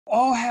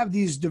all have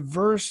these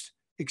diverse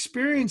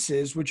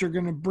experiences, which are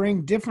going to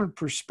bring different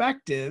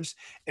perspectives.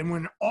 And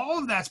when all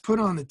of that's put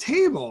on the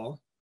table,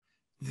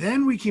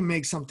 then we can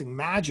make something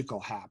magical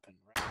happen.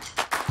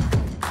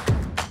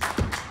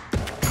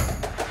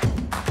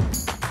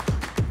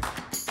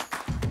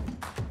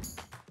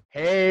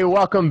 Hey,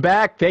 welcome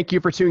back. Thank you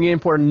for tuning in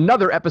for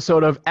another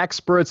episode of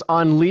Experts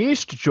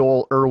Unleashed.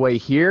 Joel Irway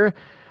here.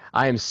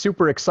 I am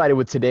super excited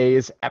with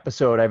today's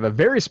episode. I have a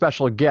very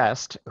special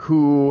guest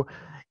who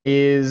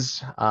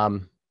is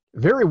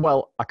very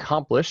well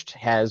accomplished,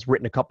 has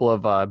written a couple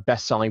of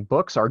best-selling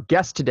books. Our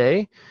guest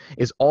today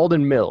is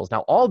Alden Mills.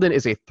 Now, Alden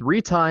is a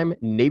 3-time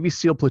Navy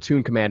SEAL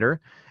platoon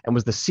commander and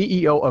was the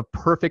CEO of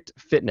Perfect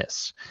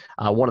Fitness,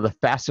 one of the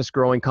fastest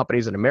growing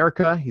companies in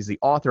America. He's the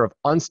author of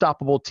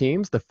Unstoppable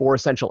Teams, the 4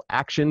 Essential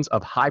Actions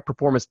of High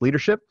Performance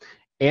Leadership,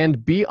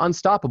 and Be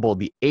Unstoppable,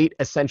 the 8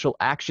 Essential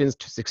Actions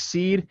to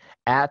Succeed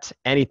at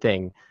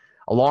Anything.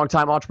 A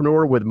longtime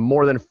entrepreneur with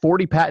more than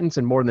 40 patents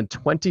and more than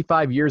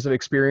 25 years of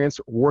experience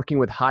working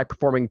with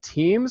high-performing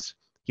teams.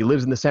 He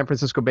lives in the San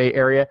Francisco Bay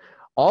Area.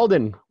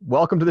 Alden,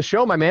 welcome to the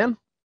show, my man.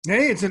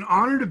 Hey, it's an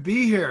honor to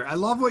be here. I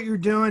love what you're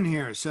doing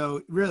here.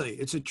 So really,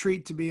 it's a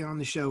treat to be on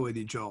the show with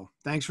you, Joel.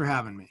 Thanks for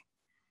having me.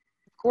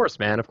 Of course,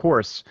 man, of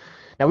course.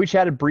 Now, we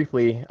chatted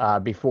briefly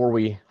before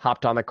we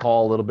hopped on the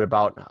call a little bit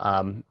about,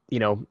 kind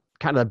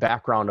of the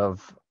background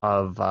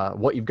of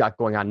what you've got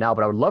going on now.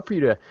 But I would love for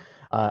you to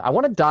I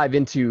want to dive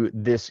into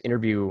this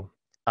interview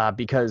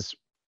because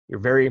you're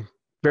very,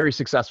 very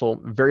successful,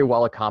 very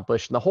well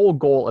accomplished. And the whole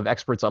goal of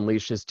Experts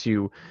Unleashed is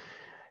to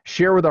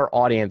share with our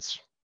audience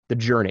the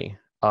journey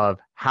of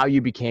how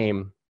you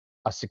became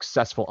a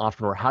successful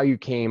entrepreneur, how you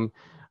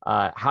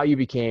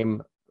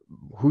became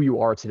who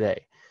you are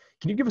today.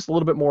 Can you give us a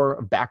little bit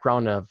more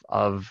background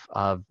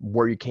of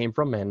where you came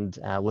from? And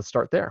let's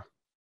start there.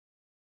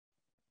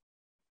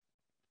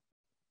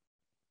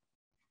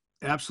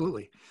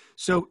 Absolutely.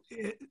 So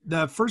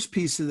the first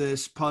piece of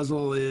this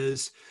puzzle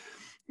is,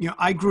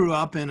 I grew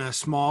up in a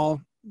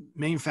small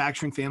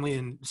manufacturing family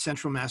in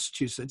central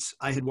Massachusetts.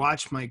 I had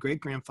watched my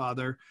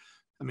great-grandfather.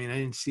 I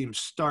didn't see him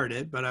start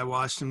it, but I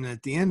watched him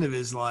at the end of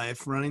his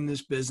life running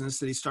this business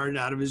that he started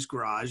out of his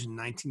garage in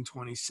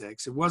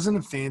 1926. It wasn't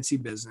a fancy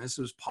business.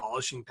 It was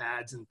polishing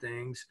pads and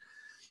things.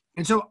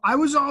 And so I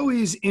was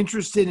always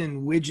interested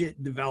in widget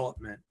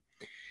development.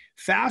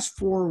 Fast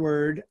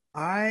forward,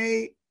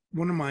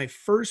 one of my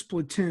first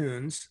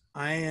platoons,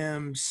 I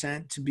am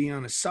sent to be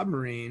on a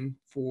submarine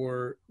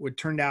for what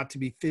turned out to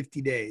be 50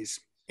 days.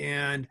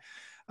 And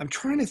I'm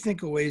trying to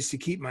think of ways to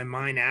keep my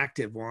mind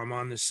active while I'm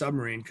on the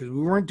submarine because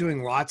we weren't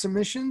doing lots of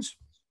missions.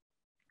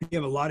 We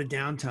have a lot of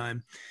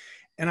downtime.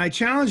 And I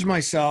challenged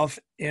myself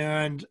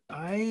and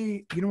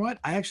you know what?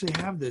 I actually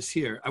have this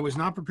here. I was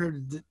not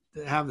prepared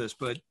to have this,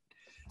 but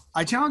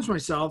I challenged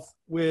myself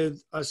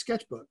with a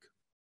sketchbook.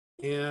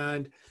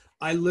 And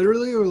I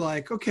literally were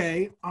like,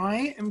 okay,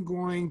 I am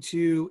going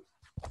to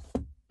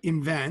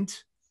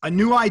invent a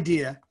new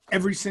idea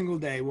every single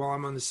day while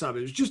I'm on the sub.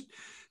 It was just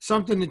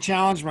something to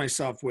challenge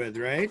myself with,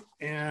 right?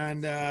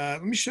 And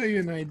let me show you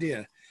an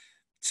idea.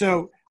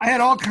 So I had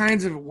all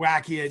kinds of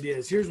wacky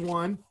ideas. Here's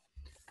one.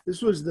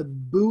 This was the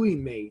buoy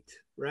mate,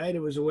 right?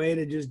 It was a way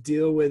to just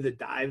deal with a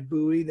dive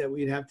buoy that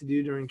we'd have to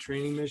do during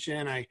training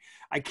mission.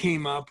 I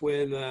came up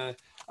with a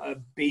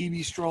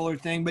baby stroller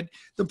thing. But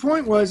the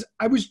point was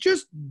I was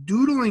just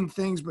doodling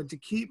things, but to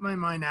keep my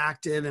mind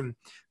active and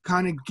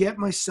kind of get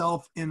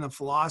myself in the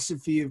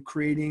philosophy of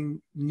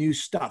creating new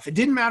stuff. It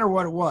didn't matter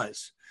what it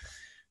was.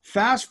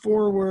 Fast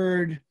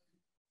forward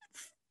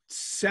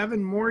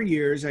 7 more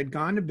years, I'd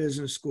gone to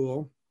business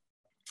school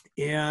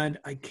and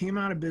I came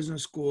out of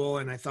business school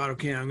and I thought,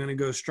 okay, I'm going to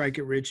go strike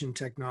it rich in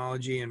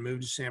technology and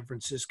move to San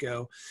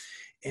Francisco.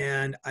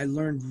 And I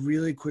learned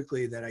really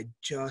quickly that I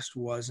just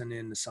wasn't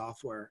in the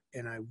software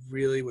and I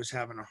really was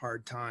having a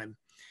hard time.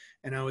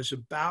 And I was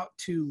about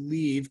to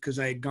leave because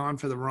I had gone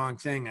for the wrong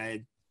thing. I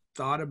had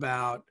thought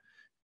about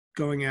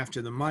going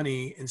after the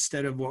money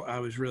instead of what I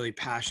was really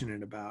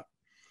passionate about.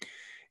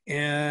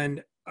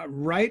 And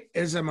right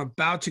as I'm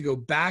about to go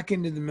back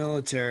into the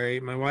military,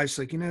 my wife's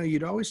like,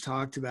 you'd always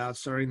talked about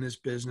starting this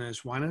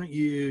business. Why don't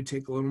you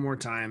take a little more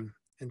time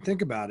and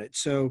think about it?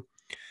 So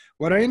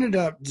what I ended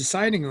up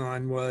deciding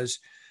on was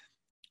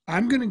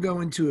I'm going to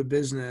go into a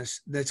business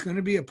that's going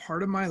to be a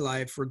part of my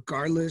life,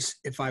 regardless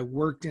if I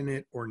worked in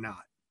it or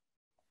not.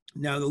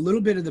 Now, the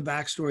little bit of the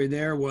backstory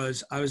there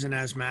was I was an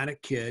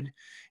asthmatic kid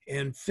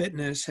and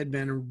fitness had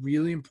been a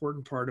really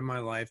important part of my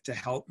life to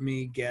help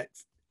me get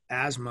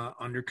asthma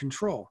under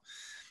control.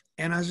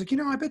 And I was like,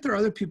 I bet there are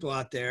other people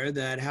out there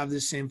that have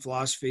this same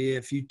philosophy.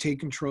 If you take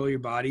control of your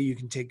body, you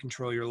can take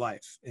control of your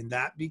life. And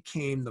that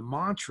became the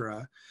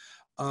mantra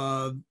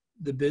of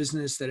the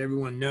business that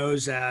everyone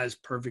knows as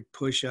Perfect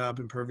Pushup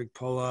and Perfect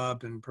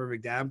Pull-Up and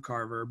Perfect Ab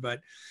Carver.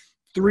 But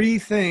 3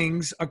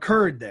 things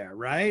occurred there,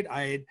 right?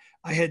 I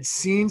had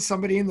seen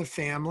somebody in the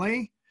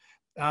family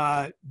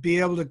be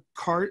able to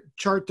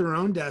chart their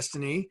own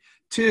destiny.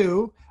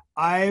 2,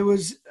 I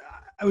was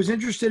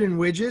interested in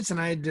widgets and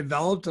I had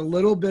developed a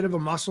little bit of a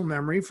muscle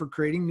memory for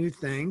creating new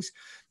things.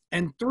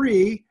 And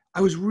 3,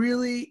 I was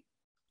really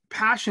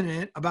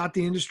passionate about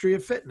the industry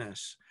of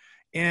fitness.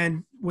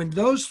 And when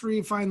those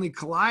 3 finally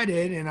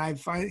collided, and I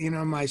find,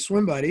 my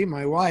swim buddy,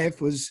 my wife,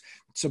 was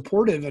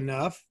supportive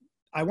enough,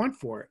 I went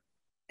for it.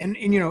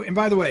 And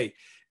by the way,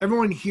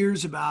 everyone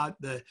hears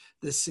about the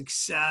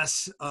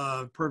success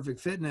of Perfect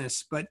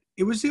Fitness, but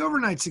it was the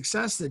overnight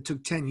success that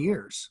took 10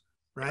 years,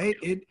 right?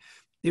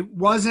 It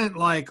wasn't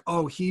like,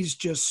 oh, he's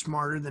just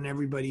smarter than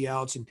everybody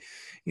else.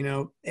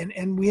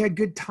 And we had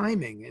good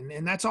timing,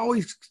 and that's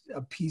always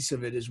a piece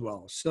of it as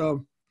well.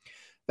 So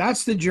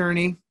that's the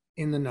journey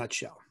in the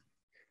nutshell.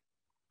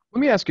 Let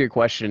me ask you a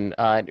question.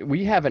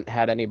 We haven't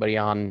had anybody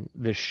on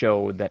this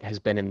show that has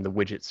been in the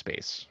widget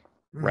space,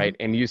 right?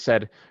 And you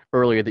said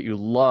earlier that you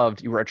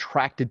were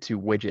attracted to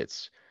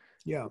widgets.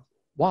 Yeah.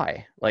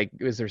 Why? Like,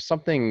 is there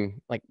something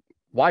like,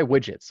 why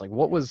widgets? Like,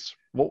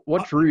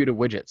 what drew you to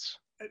widgets?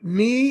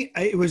 Me,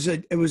 it was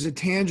a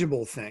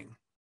tangible thing,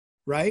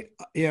 right?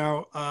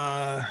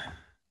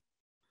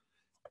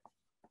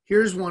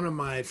 Here's one of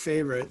my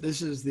favorite.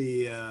 This is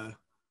the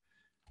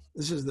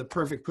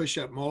Perfect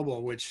Pushup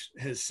Mobile, which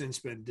has since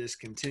been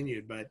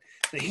discontinued, but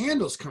the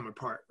handles come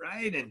apart,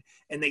 right?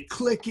 And they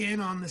click in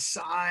on the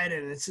side,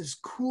 and it's this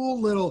cool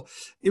little,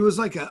 it was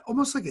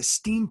almost like a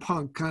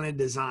steampunk kind of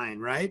design,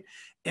 right?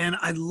 And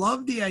I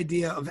love the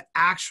idea of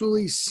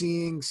actually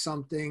seeing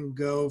something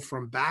go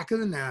from back of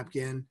the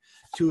napkin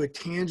to a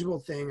tangible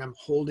thing I'm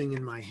holding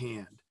in my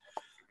hand.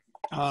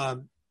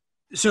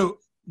 So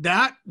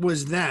that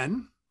was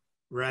then,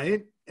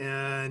 right?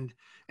 And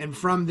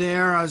from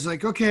there, I was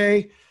like,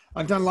 okay,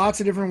 I've done lots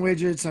of different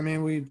widgets. I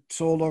mean, we've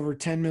sold over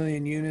 10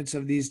 million units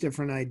of these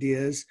different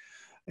ideas.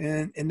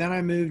 And then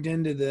I moved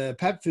into the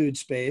pet food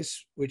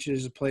space, which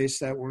is a place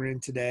that we're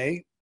in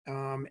today.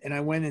 And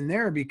I went in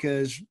there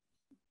because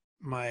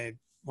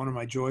one of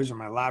my joys are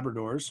my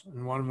Labradors,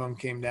 and one of them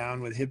came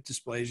down with hip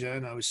dysplasia,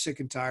 and I was sick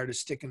and tired of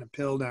sticking a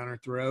pill down her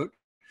throat.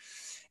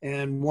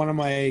 And one of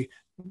my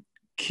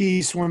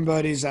key swim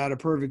buddies out of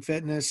Perfect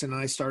Fitness and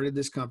I started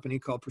this company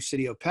called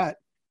Presidio Pet.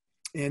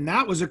 And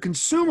that was a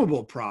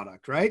consumable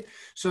product, right?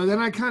 So then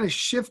I kind of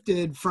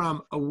shifted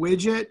from a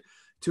widget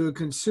to a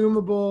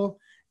consumable.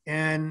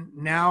 And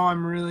now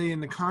I'm really in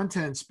the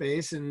content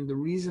space. And the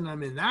reason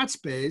I'm in that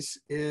space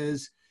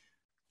is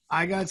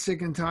I got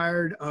sick and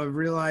tired of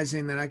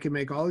realizing that I could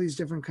make all these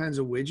different kinds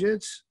of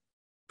widgets,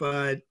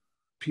 but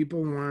people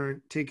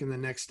weren't taking the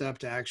next step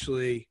to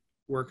actually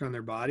work on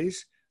their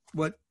bodies.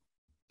 What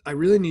I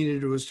really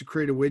needed was to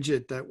create a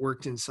widget that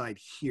worked inside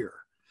here.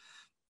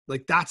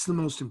 Like, that's the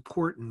most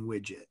important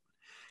widget.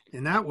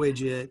 And that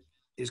widget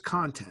is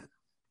content.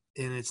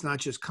 And it's not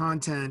just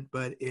content,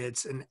 but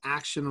it's an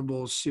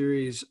actionable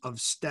series of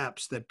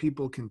steps that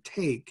people can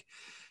take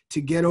to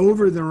get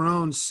over their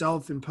own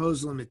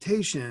self-imposed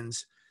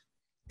limitations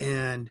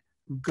and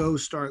go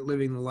start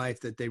living the life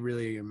that they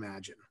really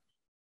imagine.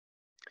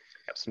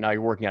 So now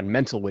you're working on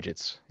mental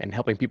widgets and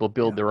helping people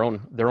build their own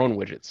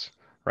widgets,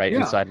 right? Yeah.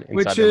 Inside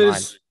their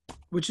mind.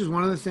 Which is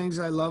one of the things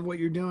I love what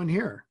you're doing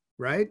here,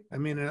 right? I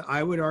mean,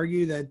 I would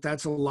argue that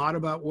that's a lot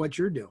about what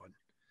you're doing.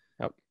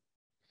 Yep.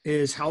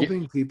 Is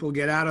helping people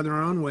get out of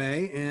their own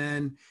way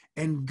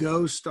and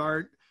go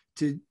start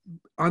to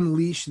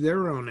unleash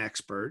their own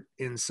expert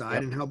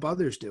inside and help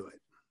others do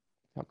it.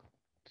 Yep.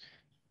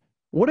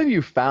 What have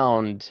you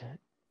found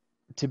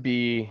to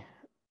be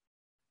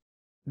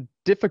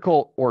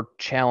difficult or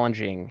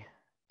challenging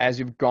as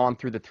you've gone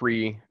through the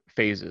 3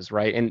 phases,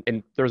 right?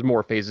 And there's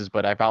more phases,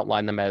 but I've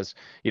outlined them as,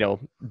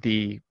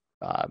 the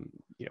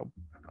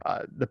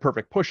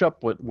Perfect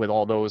Push-Up with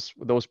all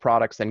those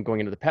products, then going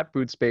into the pet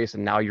food space,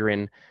 and now you're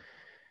in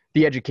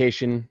the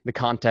education, the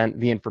content,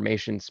 the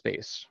information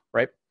space,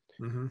 right?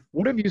 Mm-hmm.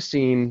 What have you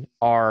seen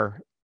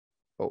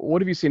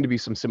to be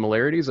some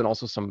similarities and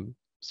also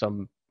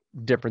some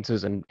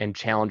differences and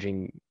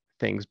challenging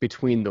things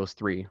between those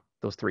three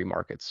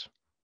markets?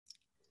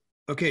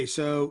 Okay,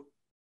 so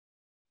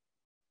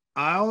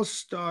I'll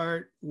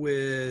start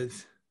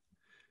with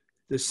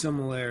the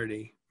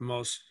similarity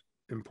most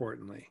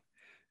importantly.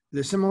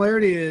 The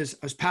similarity is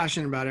I was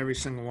passionate about every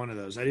single one of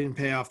those. I didn't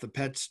pay off the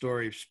pet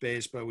story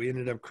space, but we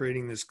ended up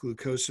creating this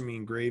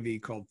glucosamine gravy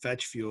called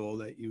Fetch Fuel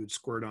that you would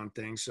squirt on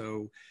things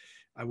so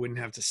I wouldn't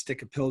have to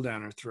stick a pill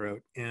down her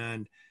throat.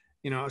 And,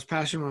 I was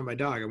passionate about my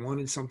dog. I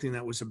wanted something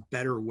that was a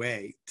better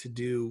way to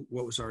do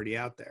what was already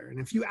out there. And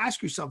if you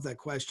ask yourself that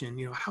question,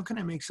 how can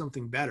I make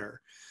something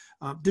better?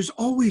 There's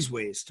always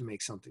ways to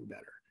make something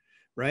better.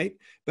 Right?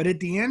 But at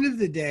the end of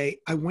the day,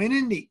 I went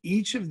into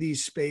each of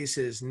these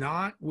spaces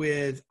not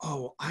with,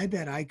 oh, I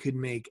bet I could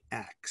make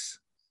X.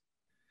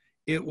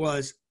 It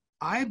was,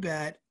 I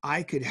bet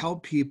I could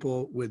help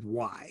people with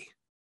Y.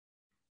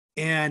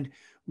 And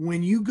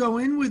when you go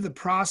in with the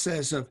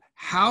process of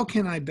how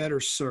can I better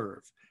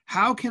serve?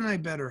 How can I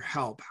better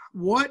help?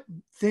 What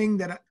thing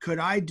that could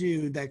I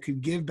do that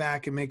could give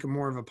back and make a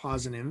more of a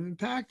positive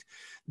impact?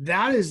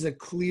 That is the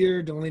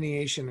clear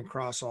delineation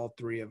across all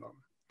 3 of them.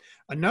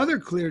 Another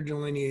clear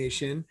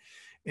delineation,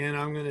 and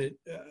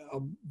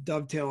I'll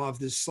dovetail off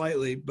this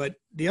slightly, but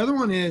the other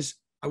one is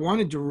I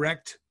wanted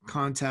direct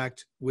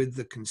contact with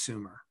the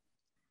consumer.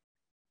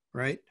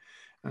 right?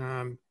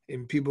 And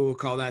people will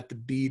call that the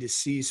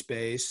B2C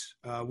space.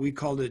 We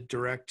called it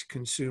direct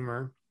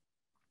consumer,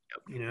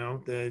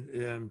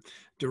 the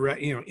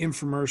direct,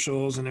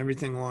 infomercials and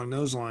everything along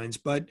those lines.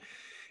 But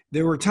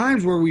there were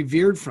times where we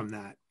veered from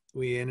that.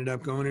 We ended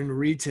up going into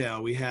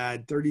retail. We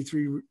had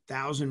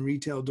 33,000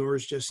 retail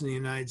doors just in the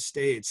United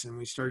States, and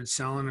we started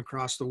selling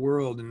across the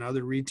world and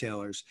other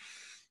retailers.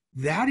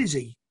 That is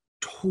a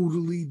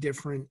totally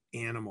different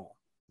animal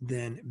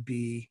than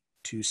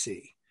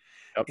B2C.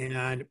 Yep.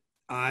 And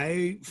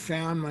I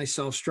found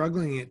myself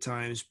struggling at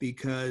times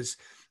because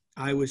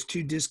I was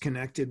too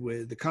disconnected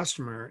with the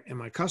customer, and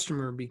my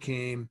customer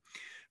became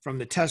from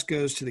the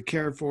Tesco's to the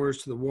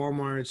Carrefours to the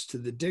Walmarts to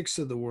the Dicks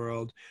of the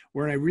world,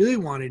 where I really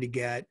wanted to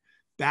get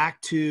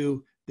back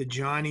to the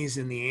Johnnies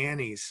and the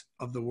Annies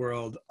of the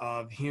world,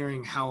 of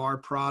hearing how our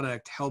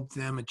product helped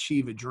them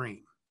achieve a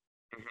dream.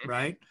 Mm-hmm.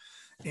 Right.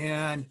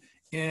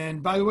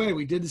 And by the way,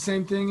 we did the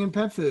same thing in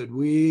pet food.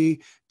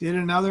 We did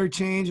another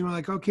change, and we're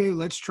like, okay,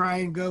 let's try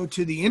and go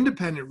to the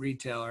independent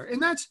retailer.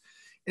 And that's,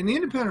 in the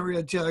independent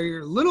retailer,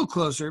 you're a little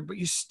closer, but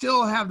you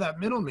still have that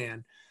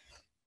middleman.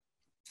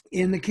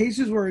 In the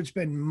cases where it's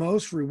been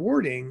most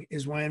rewarding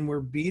is when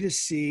we're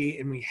B2C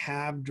and we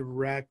have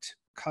direct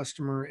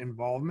customer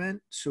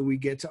involvement, so we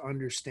get to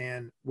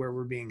understand where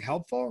we're being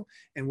helpful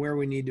and where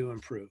we need to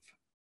improve.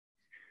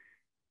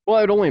 Well,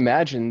 I would only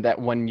imagine that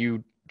when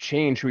you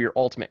change who your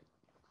ultimate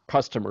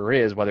customer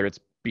is, whether it's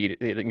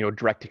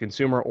direct to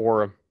consumer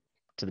or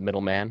to the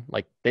middleman,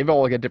 like they've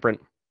all got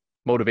different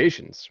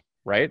motivations,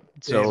 right?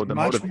 So the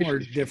much more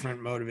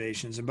different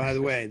motivations. And by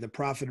the way, the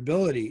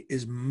profitability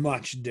is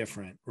much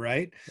different,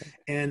 right?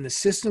 And the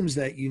systems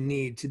that you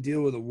need to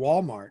deal with a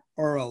Walmart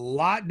are a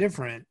lot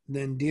different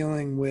than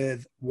dealing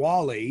with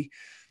Wally,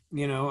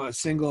 a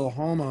single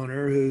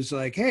homeowner who's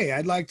like, hey,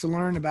 I'd like to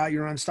learn about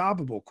your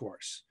Unstoppable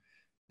course.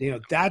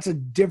 That's a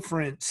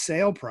different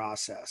sale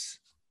process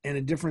and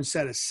a different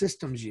set of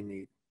systems you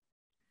need.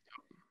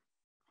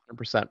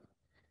 100%.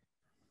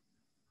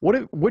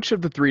 Which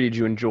of the three did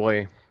you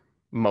enjoy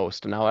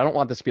most? Now, I don't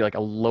want this to be like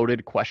a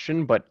loaded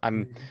question, but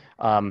I'm,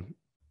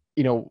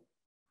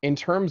 in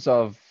terms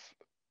of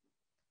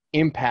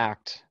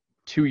impact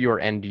to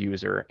your end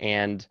user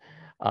and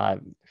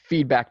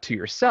feedback to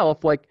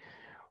yourself, like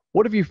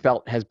what have you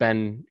felt has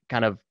been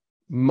kind of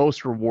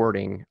most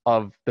rewarding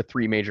of the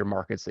three major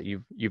markets that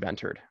you've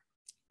entered?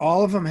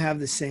 All of them have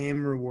the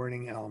same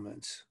rewarding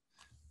elements.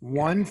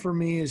 One for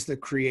me is the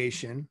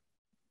creation,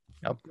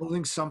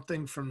 building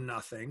something from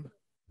nothing,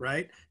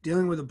 right?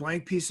 Dealing with a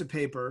blank piece of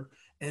paper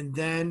and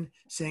then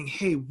saying,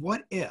 hey,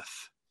 what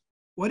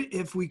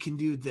if we can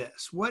do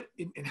this?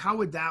 And how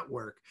would that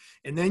work?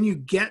 And then you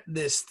get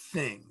this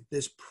thing,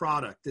 this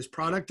product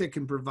that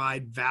can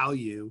provide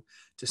value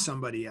to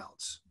somebody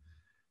else.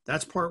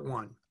 That's part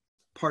one.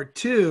 Part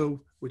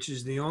two, which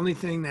is the only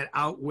thing that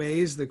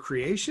outweighs the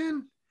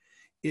creation,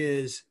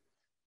 is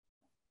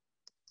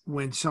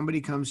when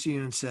somebody comes to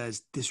you and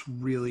says, this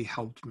really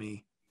helped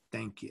me.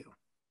 Thank you.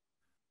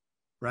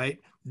 Right?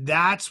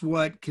 That's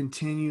what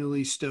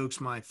continually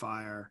stokes my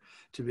fire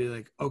to be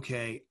like,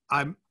 okay,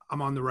 I'm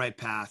on the right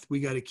path.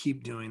 We got to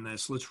keep doing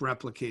this. Let's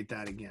replicate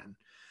that again.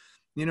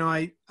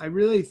 I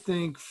really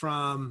think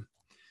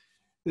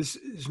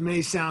this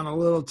may sound a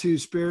little too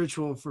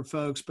spiritual for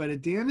folks, but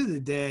at the end of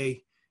the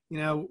day,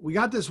 we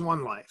got this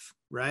one life,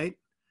 right?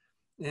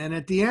 And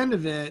at the end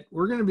of it,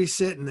 we're going to be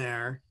sitting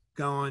there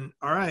going,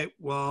 all right,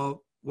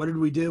 well, what did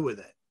we do with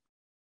it?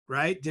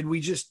 Right? Did we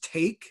just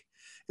take?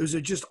 Was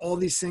it just all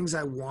these things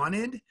I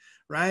wanted,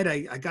 right?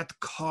 I got the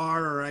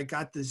car, or I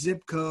got the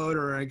zip code,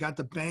 or I got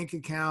the bank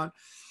account.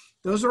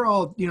 Those are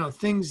all,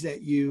 things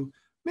that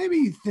maybe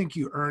you think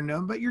you earned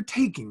them, but you're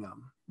taking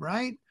them,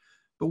 right?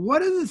 But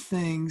what are the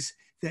things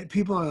that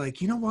people are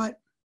like, you know what?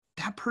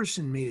 That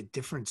person made a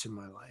difference in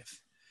my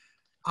life.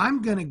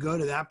 I'm going to go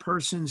to that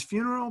person's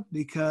funeral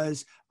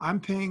because I'm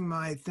paying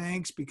my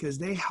thanks because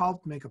they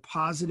helped make a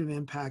positive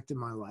impact in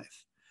my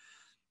life.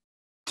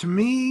 To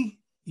me,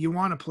 you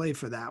want to play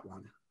for that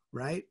one,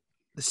 right?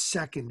 The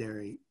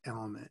secondary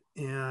element.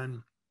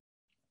 And,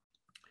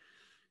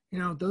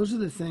 those are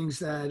the things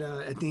that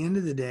at the end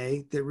of the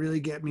day that really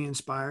get me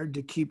inspired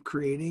to keep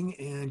creating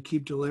and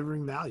keep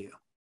delivering value.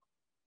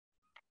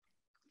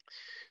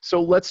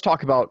 So let's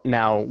talk about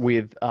now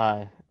with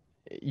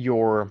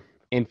your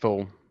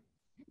info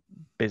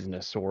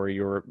business or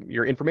your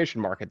information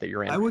market that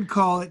you're in. I would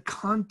call it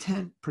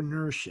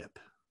contentpreneurship.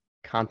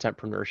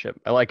 Contentpreneurship.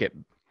 I like it.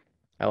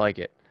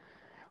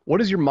 What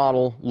does your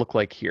model look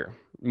like here?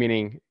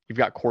 Meaning you've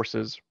got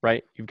courses,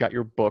 right? You've got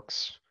your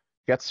books,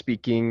 you've got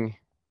speaking.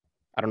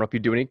 I don't know if you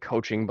do any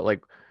coaching, but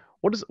like,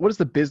 what does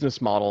the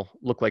business model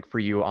look like for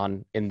you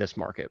in this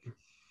market?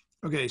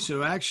 Okay,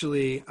 so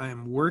actually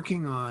I'm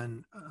working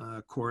on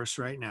a course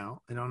right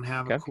now. I don't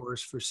have a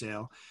course for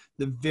sale.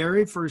 The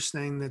very first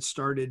thing that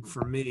started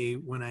for me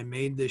when I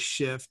made this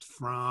shift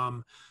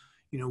from,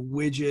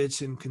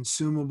 widgets and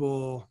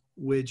consumable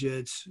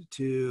widgets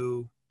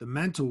to the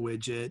mental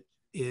widget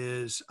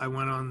is I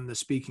went on the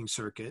speaking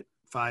circuit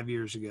 5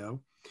 years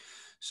ago.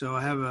 So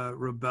I have a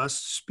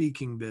robust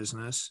speaking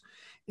business.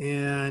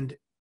 And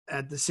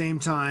at the same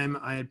time,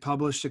 I had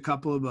published a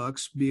couple of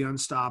books, Be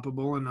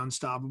Unstoppable and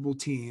Unstoppable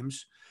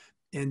Teams,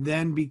 and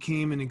then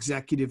became an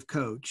executive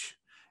coach.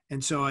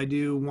 And so I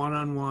do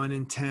one-on-one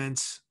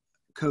intense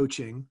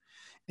coaching.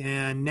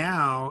 And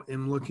now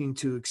I'm looking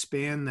to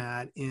expand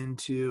that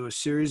into a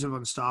series of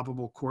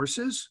unstoppable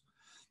courses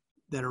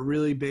that are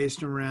really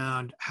based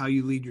around how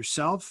you lead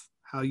yourself,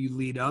 how you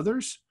lead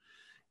others.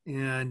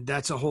 And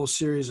that's a whole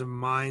series of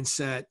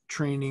mindset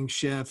training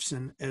shifts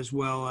and as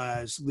well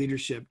as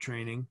leadership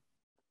training.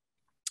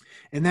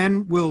 And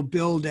then we'll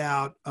build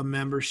out a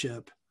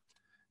membership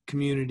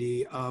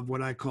community of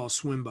what I call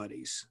swim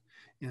buddies.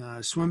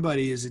 Swim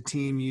buddy is a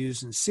team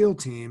used in SEAL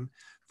team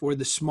for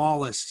the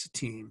smallest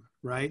team,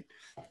 right?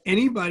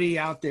 Anybody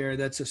out there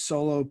that's a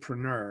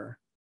solopreneur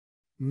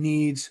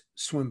needs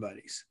swim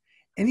buddies.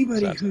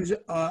 Anybody who's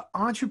an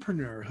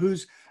entrepreneur,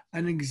 who's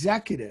an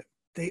executive,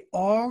 they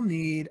all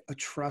need a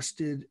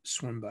trusted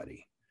swim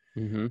buddy.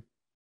 Mm-hmm.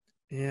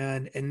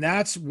 And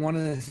that's one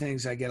of the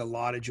things I get a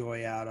lot of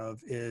joy out of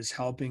is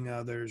helping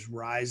others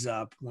rise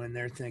up when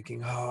they're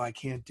thinking, oh, I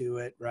can't do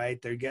it,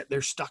 right?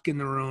 They're stuck in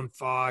their own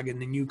fog,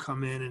 and then you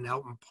come in and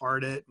help them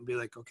part it and be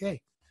like,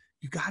 okay,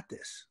 you got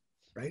this,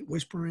 right?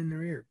 Whisper in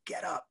their ear,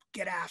 get up,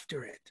 get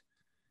after it.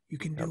 You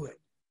can do it.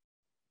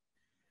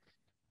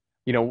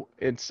 You know,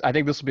 I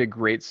think this will be a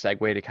great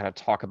segue to kind of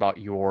talk about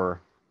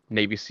your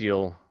Navy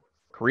SEAL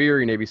career,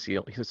 your Navy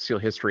SEAL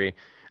history.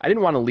 I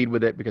didn't want to lead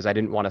with it because I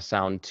didn't want to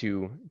sound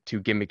too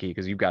gimmicky,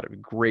 because you've got a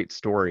great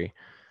story.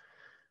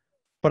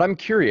 But I'm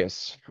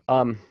curious.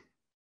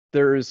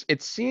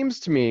 It seems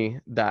to me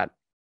that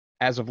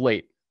as of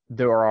late,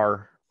 there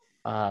are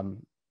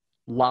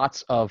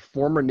lots of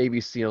former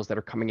Navy SEALs that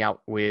are coming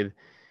out with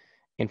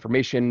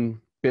information,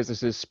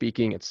 businesses,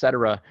 speaking,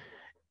 etc.,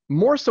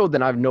 more so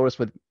than I've noticed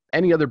with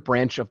any other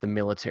branch of the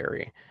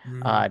military.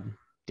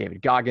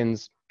 David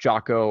Goggins,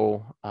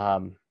 Jocko,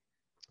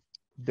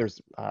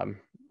 there's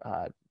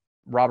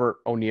Robert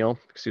O'Neill.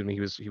 Excuse me. He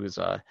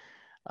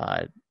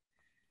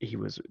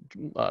was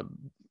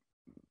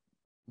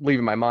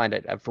leaving my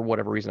mind. For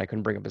whatever reason, I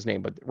couldn't bring up his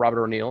name. But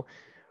Robert O'Neill.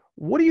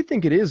 What do you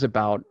think it is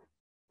about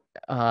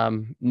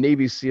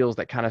Navy SEALs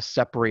that kind of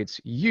separates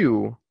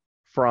you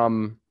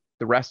from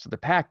the rest of the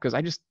pack? Because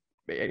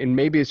and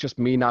maybe it's just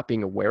me not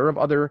being aware of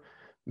other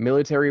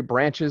military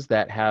branches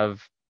that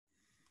have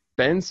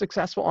been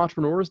successful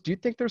entrepreneurs. Do you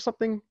think there's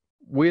something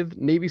with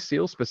Navy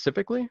SEALs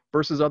specifically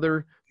versus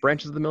other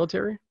branches of the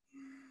military?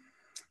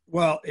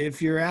 Well,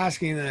 if you're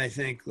asking that, I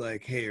think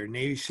like, hey, are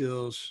Navy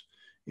SEALs,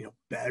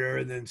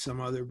 better than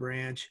some other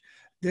branch?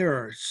 There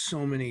are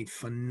so many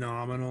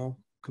phenomenal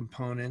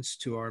components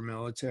to our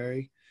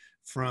military,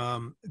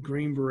 from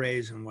Green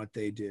Berets and what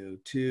they do,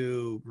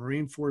 to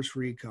Marine Force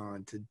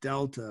Recon, to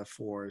Delta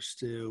Force,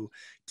 to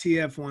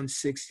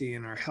TF-160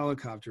 and our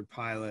helicopter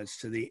pilots,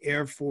 to the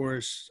Air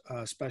Force,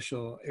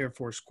 Special Air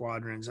Force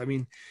squadrons. I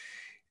mean,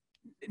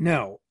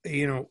 no,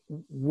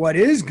 what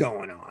is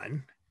going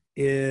on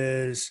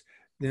is,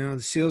 the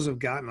SEALs have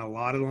gotten a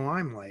lot of the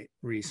limelight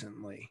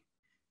recently.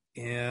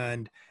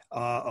 And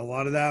a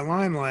lot of that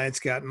limelight's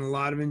gotten a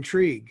lot of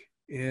intrigue.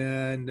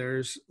 And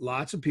there's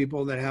lots of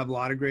people that have a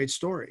lot of great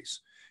stories.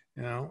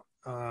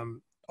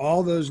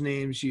 All those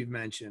names you've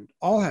mentioned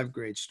all have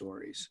great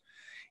stories.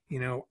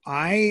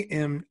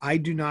 I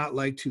do not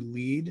like to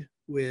lead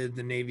with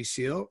the Navy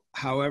SEAL.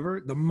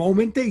 However, the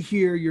moment they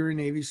hear you're a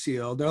Navy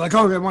SEAL, they're like,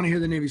 oh, I want to hear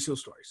the Navy SEAL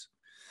stories.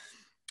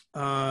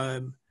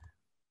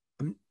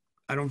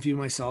 I don't view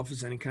myself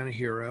as any kind of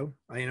hero.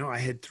 I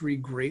had 3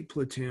 great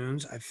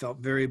platoons. I felt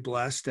very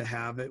blessed to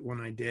have it when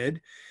I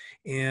did.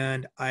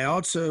 And I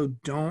also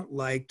don't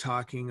like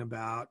talking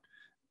about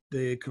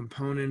the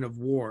component of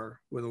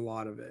war with a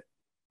lot of it.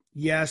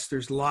 Yes,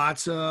 there's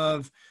lots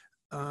of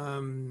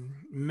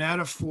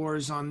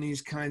metaphors on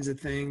these kinds of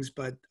things,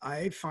 but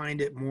I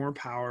find it more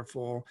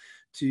powerful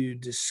to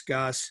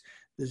discuss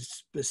the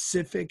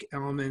specific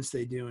elements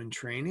they do in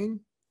training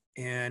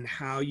and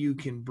how you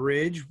can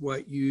bridge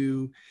what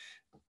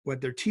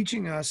they're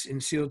teaching us in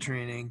SEAL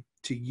training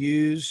to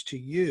use to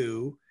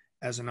you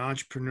as an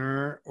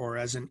entrepreneur or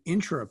as an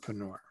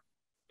intrapreneur,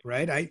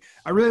 right?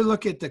 I really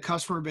look at the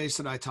customer base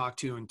that I talk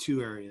to in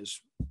 2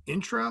 areas,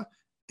 intra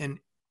and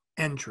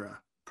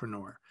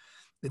intrapreneur.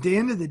 At the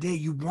end of the day,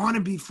 you want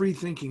to be free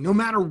thinking, no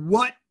matter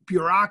what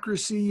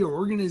bureaucracy or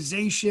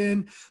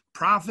organization,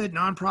 profit,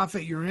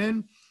 nonprofit you're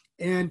in.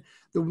 And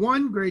the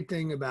one great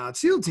thing about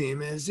SEAL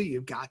team is that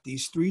you've got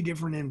these 3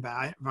 different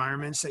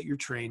environments that you're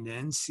trained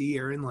in, sea,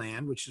 air, and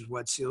land, which is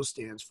what SEAL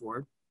stands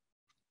for.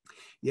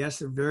 Yes,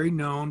 they're very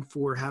known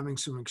for having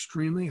some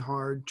extremely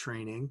hard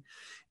training,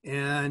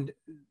 and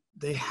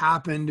they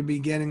happen to be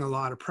getting a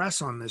lot of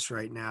press on this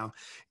right now.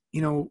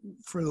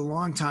 For the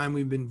long time,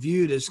 we've been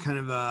viewed as kind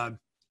of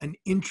an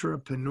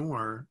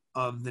intrapreneur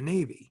of the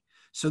Navy.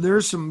 So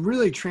there's some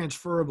really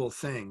transferable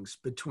things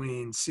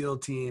between SEAL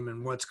team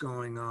and what's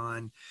going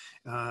on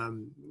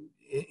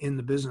in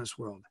the business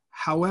world.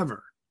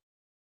 However,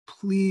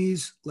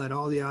 please let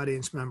all the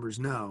audience members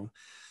know,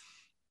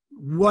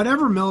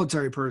 whatever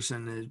military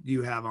person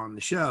you have on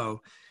the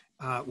show,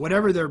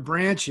 whatever their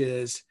branch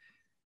is,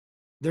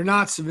 they're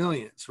not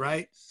civilians,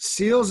 right?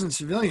 SEALs and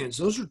civilians,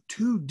 those are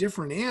two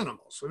different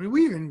animals. I mean,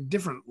 we have a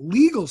different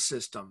legal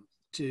system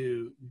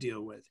to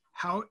deal with.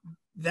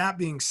 That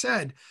being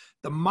said,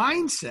 the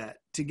mindset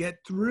to get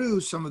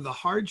through some of the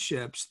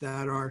hardships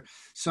that are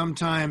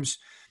sometimes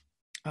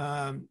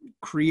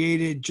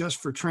created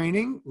just for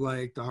training,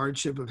 like the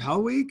hardship of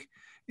Hell Week,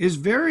 is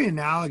very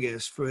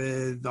analogous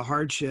with the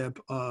hardship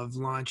of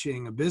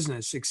launching a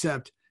business,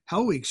 except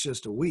Hell Week's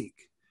just a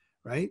week,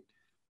 right?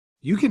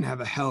 You can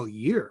have a hell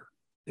year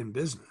in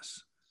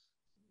business.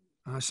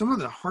 Some of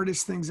the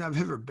hardest things I've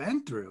ever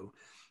been through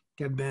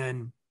have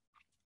been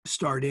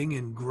starting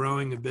and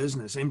growing a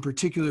business, in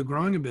particular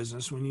growing a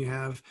business when you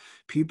have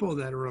people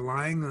that are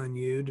relying on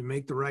you to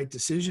make the right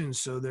decisions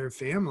so their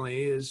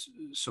family is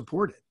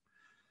supported.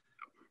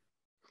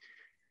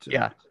 So.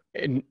 Yeah.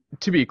 And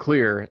to be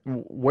clear,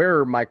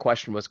 where my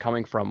question was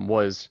coming from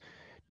was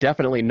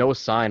definitely no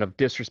sign of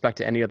disrespect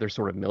to any other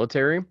sort of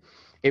military.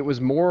 It was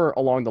more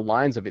along the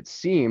lines of, it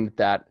seemed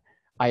that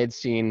I had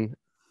seen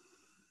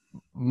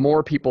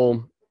more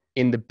people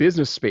in the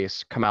business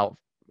space come out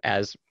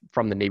as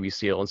from the Navy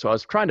SEAL. And so I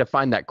was trying to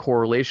find that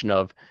correlation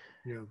of,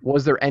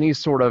 was there any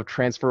sort of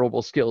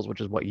transferable skills,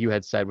 which is what you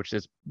had said, which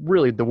is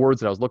really the words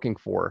that I was looking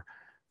for,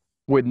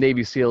 with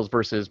Navy SEALs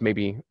versus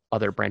maybe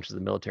other branches of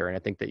the military. And I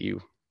think that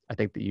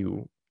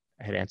you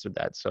had answered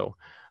that. So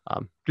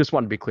just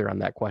wanted to be clear on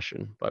that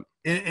question. But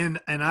and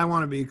I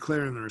want to be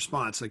clear in the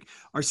response. Like,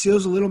 are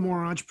SEALs a little more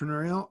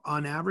entrepreneurial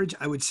on average?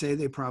 I would say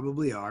they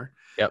probably are.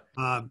 Yep.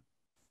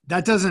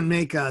 That doesn't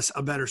make us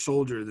a better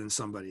soldier than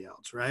somebody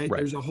else, right?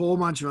 There's a whole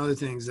bunch of other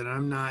things that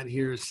I'm not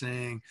here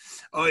saying,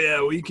 oh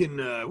yeah, we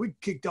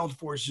kick Delta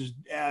Force's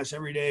ass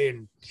every day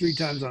and 3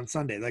 times on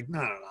Sunday. Like,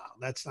 no,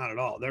 that's not at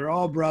all. They're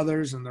all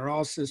brothers and they're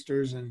all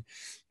sisters, and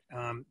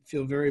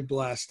feel very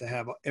blessed to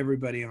have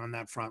everybody on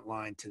that front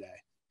line today.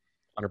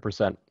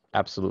 100%.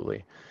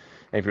 Absolutely.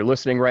 And if you're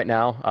listening right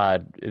now,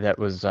 that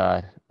was,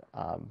 I'm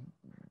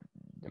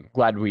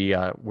glad we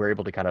were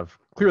able to kind of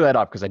clear that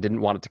up, because I didn't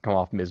want it to come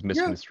off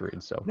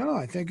misconstrued. So no,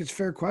 I think it's a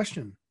fair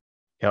question.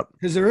 Yep.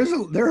 Because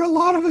there are a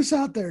lot of us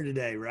out there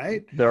today,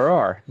 right? There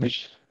are.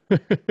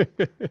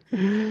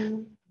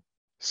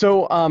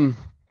 So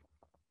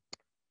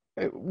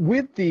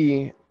with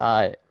the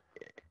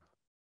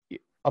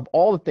of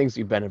all the things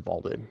you've been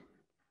involved in,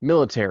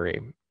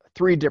 military,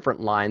 3 different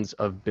lines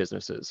of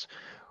businesses,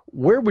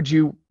 where would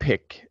you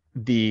pick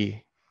the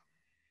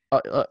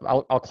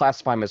I'll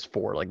classify them as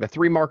 4, like the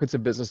 3 markets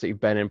of business that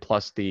you've been in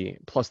plus the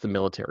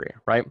military,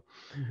 right?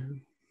 Mm-hmm.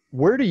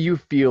 Where do you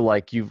feel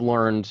like you've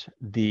learned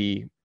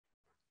the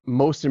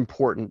most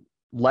important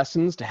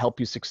lessons to help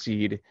you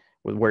succeed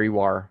with where you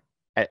are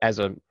as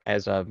a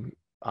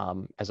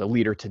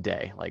leader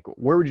today? Like,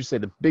 where would you say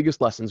the biggest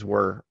lessons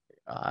were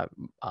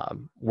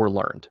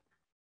learned?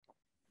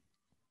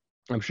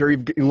 I'm sure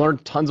you've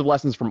learned tons of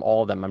lessons from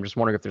all of them. I'm just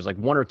wondering if there's like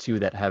 1 or 2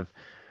 that have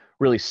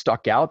really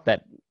stuck out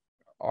that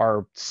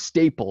are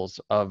staples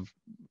of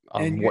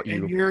what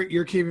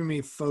you're keeping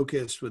me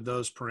focused with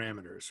those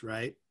parameters,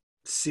 right?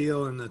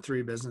 SEAL and the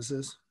 3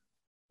 businesses.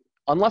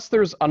 Unless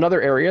there's another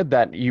area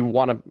that you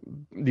want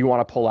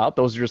to pull out,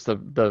 those are just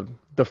the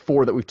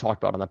 4 that we've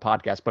talked about on the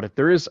podcast. But if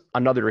there is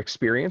another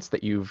experience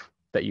that you've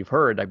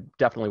heard, I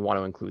definitely want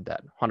to include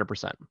that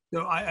 100%.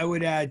 So I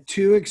would add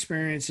 2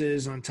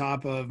 experiences on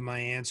top of my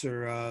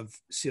answer of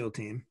SEAL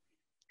team.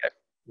 Okay.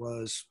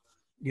 Was,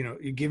 you're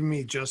giving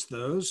me just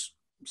those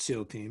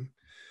SEAL team.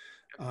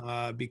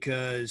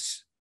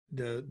 Because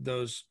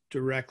those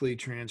directly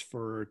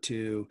transfer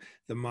to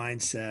the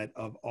mindset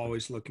of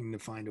always looking to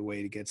find a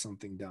way to get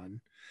something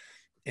done.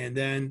 And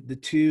then the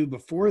 2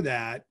 before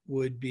that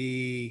would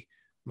be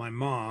my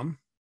mom,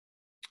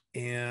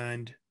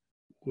 and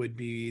would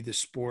be the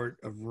sport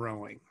of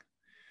rowing.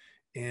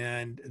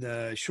 And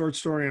the short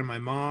story on my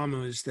mom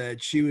was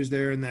that she was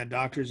there in that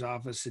doctor's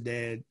office the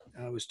day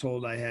I was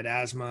told I had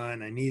asthma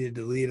and I needed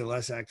to lead a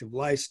less active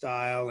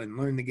lifestyle and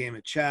learn the game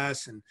of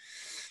chess. And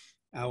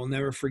I will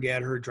never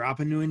forget her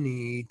dropping to a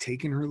knee,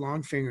 taking her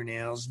long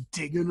fingernails,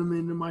 digging them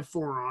into my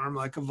forearm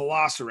like a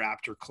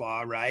velociraptor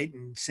claw, right?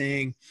 And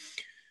saying,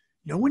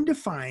 no one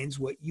defines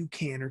what you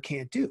can or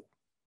can't do.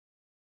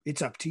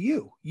 It's up to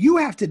you. You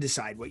have to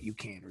decide what you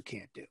can or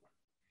can't do.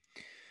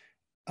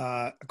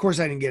 Of course,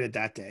 I didn't get it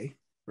that day,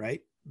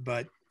 right?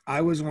 But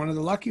I was one of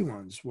the lucky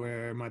ones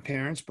where my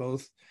parents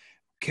both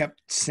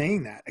kept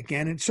saying that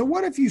again. And so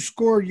what if you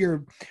scored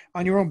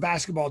on your own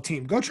basketball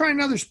team? Go try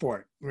another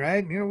sport,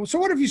 right? So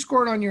what if you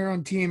scored on your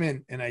own team?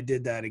 And I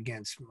did that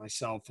against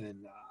myself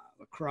in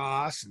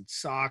lacrosse and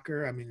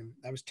soccer. I mean,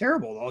 that was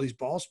terrible, all these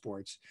ball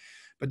sports.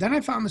 But then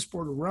I found the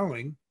sport of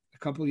rowing a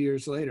couple of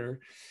years later.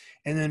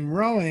 And then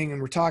rowing, and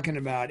we're talking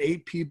about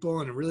 8 people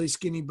in a really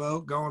skinny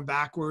boat going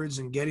backwards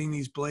and getting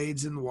these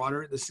blades in the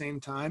water at the same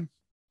time.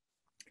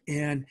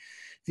 And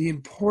the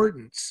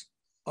importance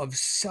of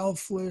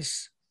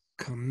selfless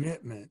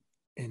commitment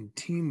and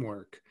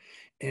teamwork,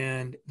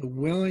 and the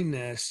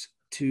willingness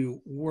to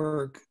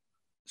work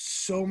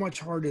so much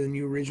harder than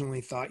you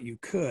originally thought you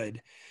could,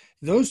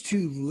 those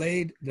two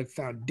laid the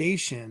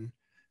foundation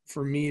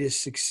for me to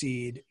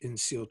succeed in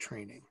SEAL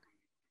training.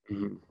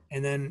 Mhm.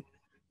 And then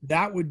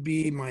that would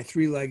be my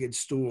three-legged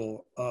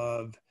stool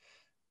of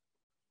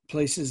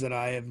places that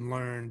I have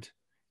learned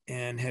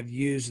and have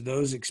used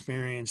those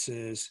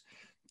experiences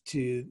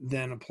to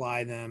then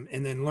apply them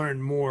and then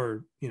learn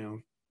more,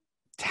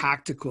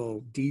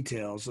 tactical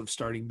details of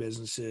starting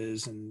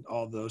businesses and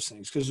all those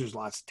things, because there's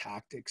lots of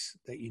tactics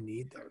that you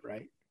need there,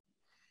 right?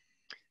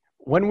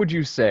 When would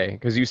you say,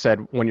 because you said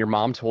when your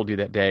mom told you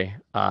that day,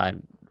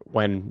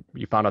 when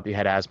you found out that you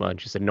had asthma, and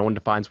she said, no one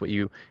defines what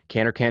you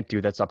can or can't do,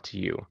 that's up to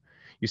you.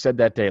 You said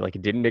that day, like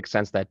it didn't make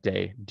sense that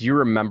day. Do you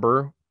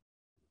remember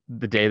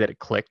the day that it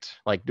clicked?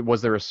 Like,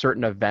 was there a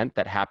certain event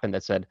that happened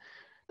that said,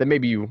 that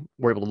maybe you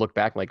were able to look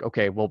back like,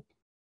 okay, well,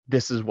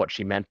 this is what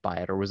she meant by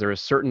it? Or was there a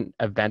certain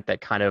event that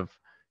kind of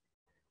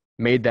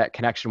made that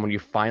connection when you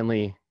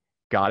finally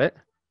got it?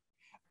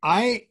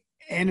 I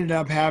ended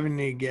up having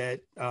to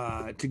get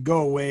to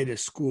go away to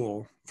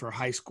school for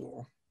high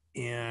school,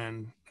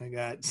 and I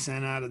got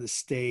sent out of the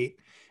state.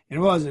 And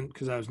it wasn't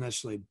because I was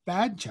necessarily a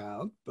bad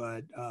child,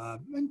 but I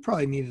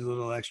probably needed a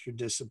little extra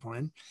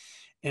discipline.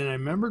 And I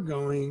remember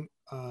going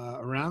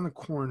around the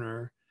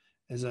corner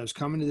as I was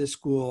coming to this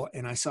school,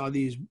 and I saw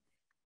these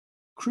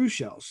cruise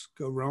shells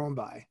go rolling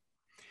by.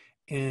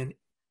 And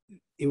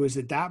it was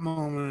at that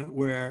moment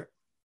where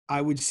I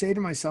would say to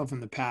myself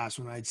in the past,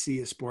 when I'd see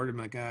a sport, I'm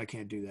like, oh, I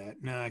can't do that.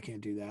 No, I can't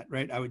do that.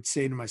 Right. I would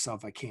say to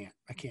myself, I can't.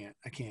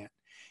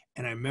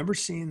 And I remember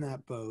seeing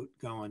that boat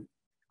going,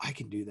 I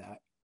can do that.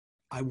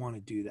 I want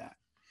to do that.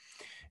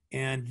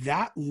 And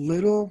that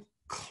little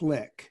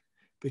click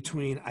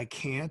between I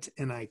can't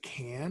and I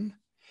can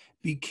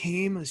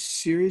became a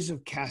series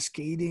of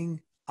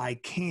cascading I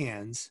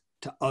cans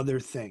to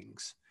other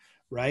things,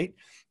 right?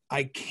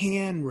 I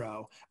can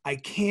row. I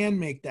can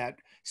make that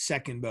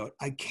second boat.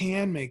 I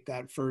can make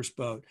that first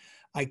boat.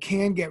 I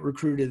can get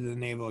recruited to the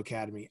Naval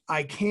Academy.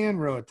 I can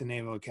row at the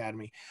Naval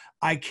Academy.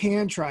 I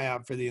can try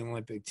out for the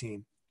Olympic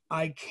team.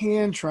 I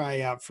can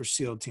try out for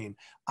SEAL team.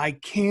 I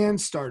can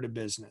start a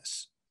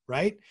business,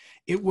 right?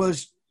 It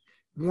was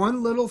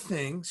one little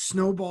thing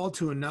snowballed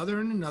to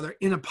another and another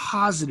in a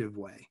positive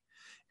way.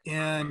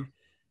 And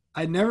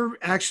I'd never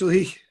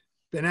actually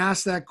been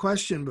asked that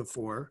question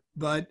before,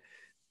 but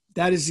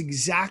that is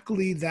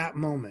exactly that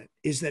moment,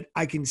 is that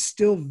I can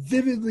still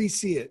vividly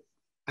see it.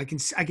 I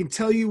can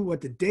tell you what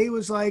the day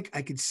was like.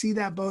 I could see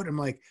that boat. I'm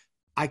like,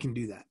 I can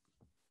do that.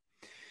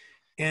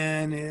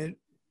 And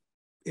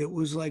it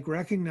was like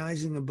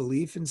recognizing a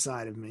belief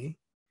inside of me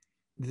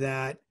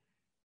that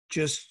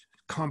just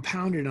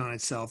compounded on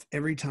itself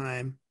every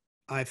time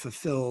I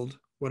fulfilled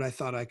what I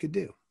thought I could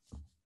do.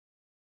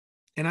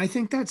 And I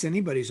think that's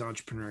anybody's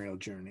entrepreneurial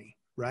journey,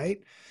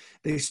 right?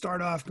 They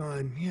start off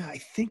going, yeah, I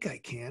think I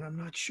can. I'm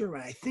not sure,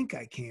 but I think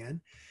I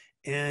can.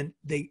 And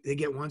they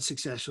get one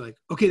success, like,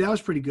 okay, that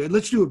was pretty good.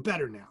 Let's do it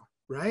better now,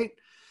 right?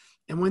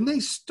 And when they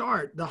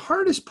start, the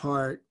hardest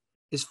part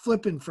is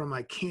flipping from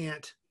I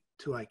can't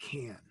to I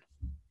can.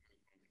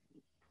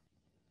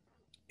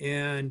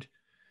 And,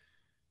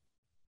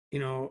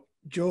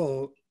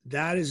 Joel,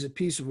 that is a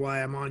piece of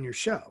why I'm on your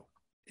show.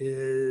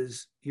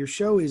 Is your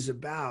show is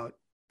about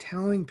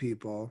telling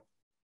people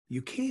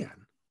you can,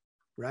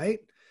 right?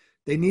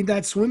 They need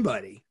that swim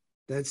buddy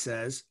that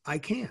says, I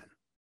can.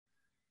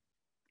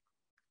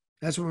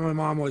 That's what my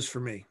mom was for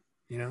me.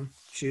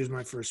 She was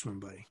my first swim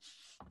buddy.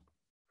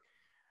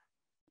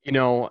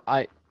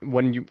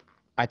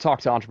 I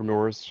talk to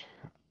entrepreneurs,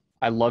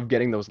 I love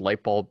getting those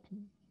light bulb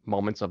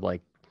moments of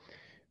like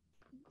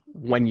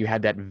when you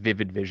had that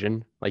vivid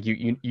vision. Like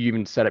you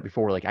even said it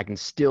before, like I can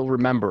still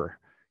remember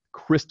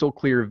crystal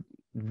clear,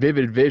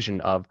 vivid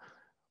vision of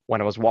when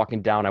I was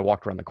walking down, I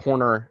walked around the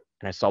corner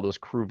and I saw those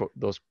crew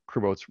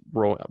boats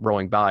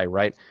rowing by,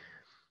 right?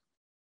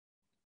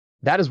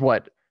 That is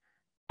what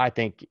I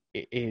think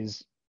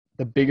is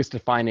the biggest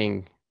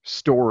defining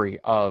story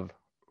of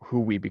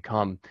who we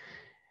become.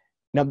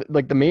 Now,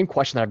 like the main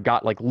question that I've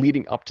got, like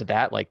leading up to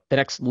that, like the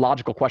next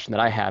logical question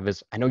that I have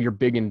is, I know you're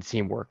big in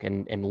teamwork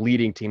and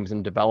leading teams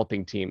and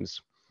developing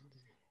teams.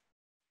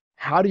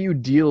 How do you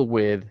deal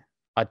with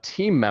a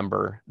team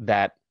member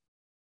that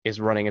is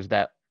running into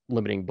that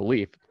limiting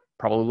belief?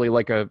 Probably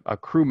like a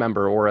crew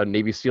member or a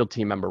Navy SEAL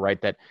team member, right?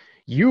 That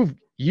you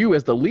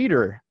as the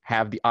leader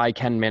have the I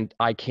can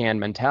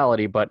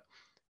mentality, but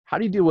how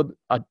do you deal with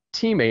a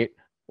teammate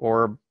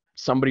or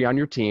somebody on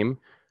your team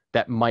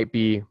that might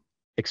be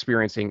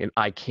experiencing an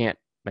I can't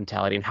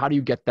mentality, and how do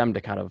you get them to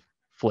kind of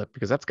flip?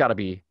 Because that's got to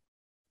be,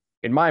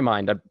 in my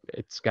mind,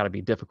 it's got to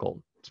be difficult.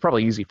 It's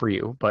probably easy for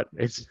you, but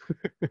it's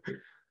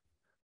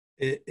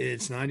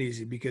It's not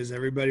easy because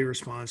everybody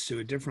responds to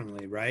it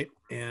differently, right?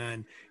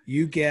 And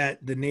you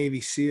get the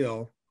Navy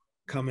SEAL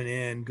coming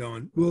in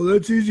going, well,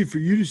 that's easy for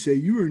you to say.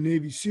 You were a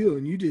Navy SEAL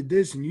and you did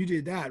this and you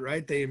did that,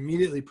 right? They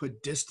immediately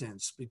put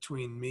distance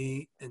between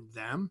me and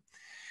them.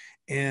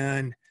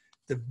 And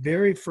the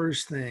very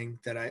first thing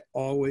that I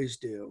always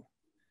do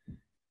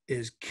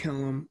is kill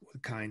them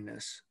with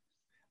kindness.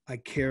 I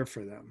care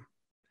for them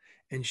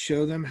and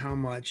show them how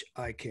much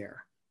I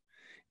care.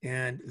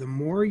 And the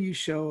more you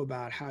show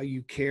about how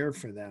you care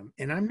for them,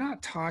 and I'm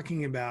not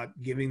talking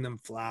about giving them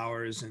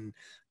flowers and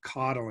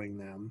coddling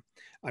them.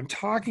 I'm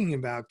talking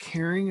about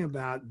caring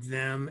about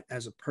them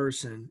as a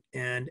person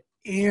and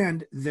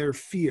their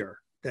fear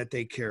that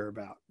they care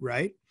about,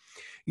 right?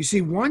 You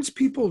see, once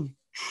people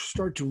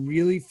start to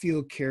really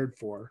feel cared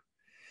for,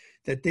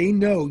 that they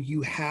know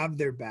you have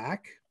their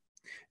back,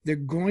 they're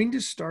going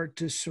to start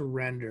to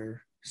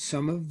surrender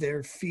some of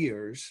their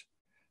fears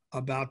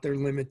about their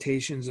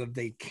limitations of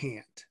they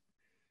can't,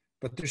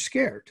 but they're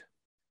scared.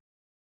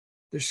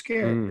 They're Mm.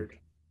 scared.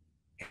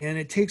 And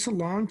it takes a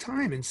long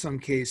time in some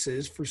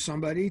cases for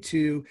somebody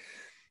to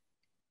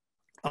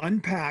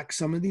unpack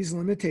some of these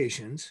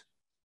limitations,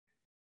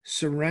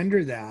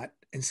 surrender that,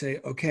 and say,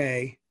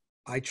 okay,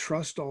 I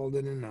trust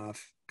Alden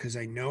enough because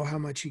I know how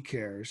much he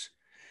cares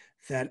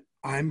that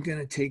I'm going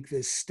to take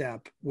this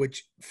step,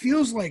 which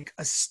feels like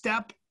a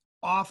step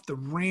off the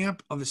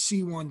ramp of a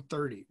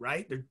C-130,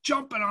 right? They're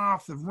jumping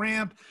off the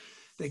ramp.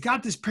 They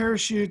got this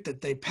parachute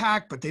that they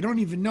packed, but they don't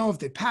even know if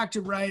they packed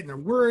it right, and they're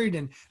worried.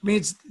 And I mean,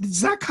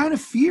 it's that kind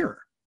of fear.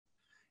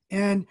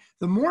 And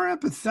the more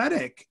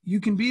empathetic you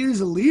can be as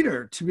a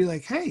leader to be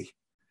like, hey,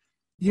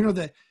 you know,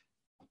 the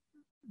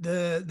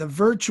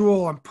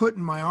virtual, I'm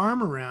putting my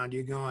arm around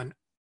you going,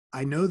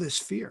 I know this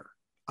fear.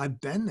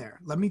 I've been there.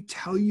 Let me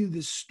tell you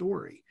this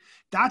story.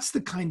 That's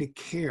the kind of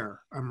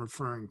care I'm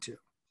referring to,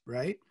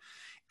 right?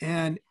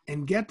 And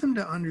get them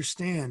to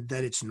understand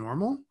that it's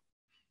normal.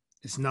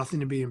 It's nothing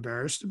to be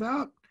embarrassed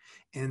about.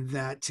 And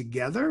that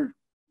together,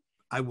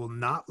 I will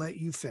not let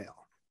you fail.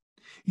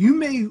 You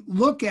may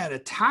look at a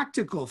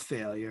tactical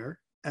failure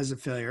as a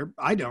failure.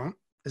 I don't.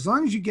 As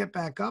long as you get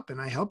back up and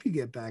I help you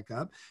get back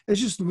up,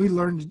 it's just we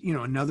learned,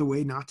 another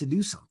way not to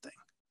do something.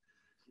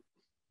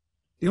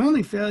 The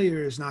only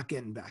failure is not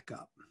getting back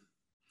up.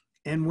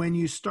 And when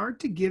you start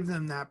to give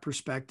them that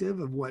perspective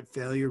of what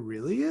failure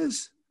really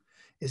is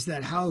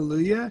that,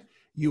 hallelujah,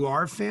 you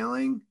are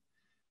failing.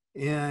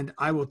 And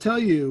I will tell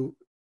you,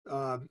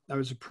 I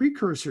was a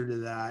precursor to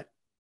that.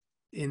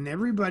 In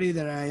everybody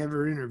that I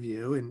ever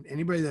interview and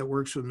anybody that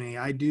works with me,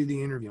 I do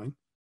the interviewing,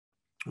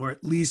 or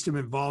at least I'm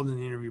involved in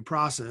the interview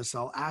process.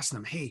 I'll ask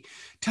them, hey,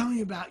 tell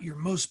me about your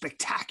most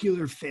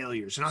spectacular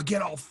failures. And I'll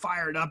get all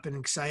fired up and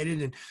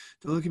excited. And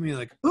they'll look at me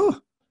like,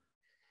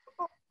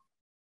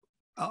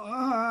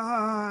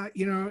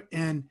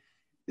 and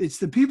it's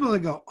the people that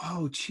go,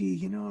 oh,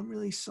 gee, I'm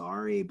really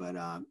sorry, but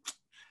I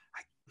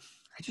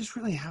just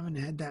really haven't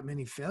had that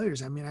many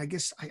failures. I mean, I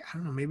guess, I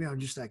don't know, maybe I'm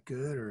just that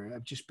good or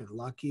I've just been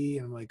lucky.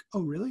 And I'm like,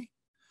 oh, really?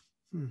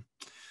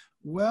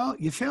 Well,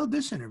 you failed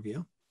this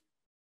interview.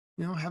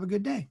 Have a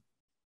good day.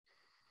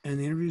 And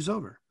the interview's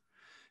over.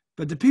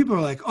 But the people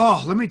are like,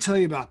 oh, let me tell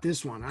you about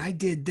this one. I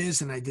did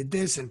this and I did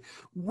this and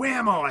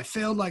whammo, I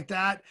failed like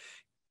that.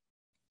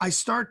 I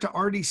start to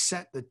already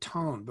set the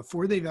tone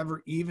before they've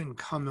ever even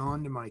come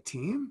on to my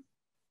team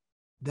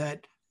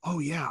that, oh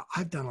yeah,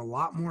 I've done a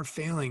lot more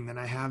failing than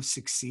I have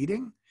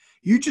succeeding.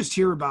 You just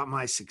hear about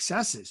my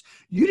successes.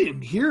 You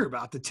didn't hear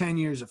about the 10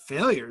 years of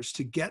failures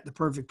to get the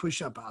perfect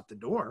push-up out the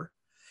door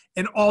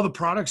and all the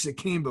products that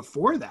came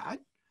before that,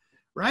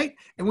 right?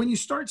 And when you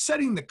start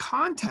setting the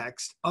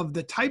context of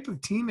the type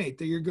of teammate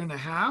that you're going to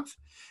have,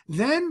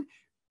 then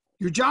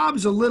your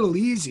job's a little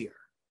easier,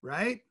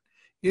 right?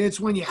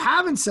 It's when you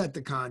haven't set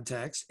the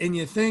context and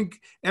you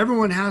think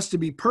everyone has to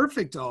be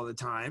perfect all the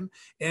time.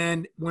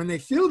 And when they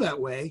feel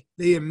that way,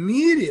 they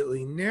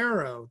immediately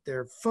narrow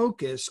their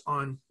focus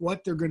on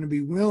what they're going to be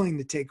willing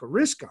to take a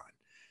risk on.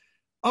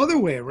 Other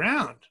way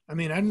around. I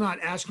mean, I'm not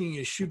asking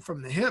you to shoot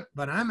from the hip,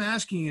 but I'm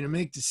asking you to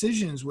make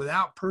decisions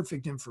without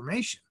perfect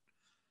information,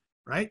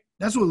 right?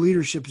 That's what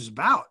leadership is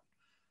about.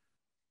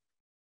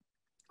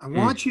 I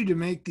want you to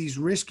make these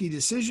risky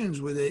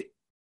decisions with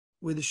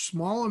a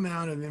small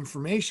amount of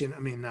information. I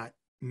mean, not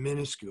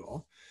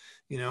minuscule.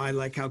 I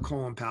like how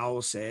Colin Powell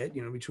will say it,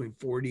 between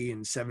 40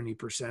 and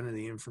 70% of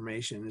the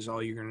information is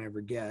all you're going to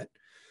ever get.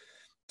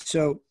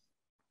 So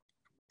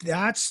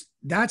that's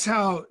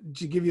how,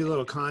 to give you a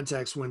little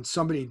context, when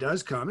somebody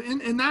does come,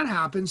 and that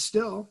happens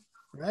still,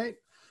 right?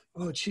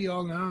 Oh, gee,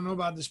 Alden, I don't know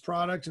about this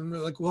product. And we're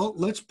like, well,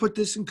 let's put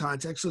this in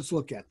context. Let's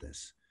look at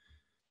this.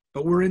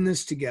 But we're in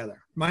this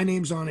together. My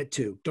name's on it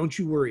too. Don't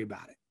you worry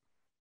about it.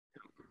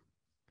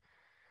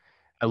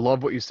 I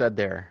love what you said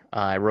there.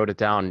 I wrote it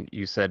down.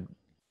 You said,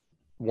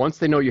 once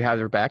they know you have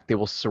their back, they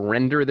will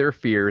surrender their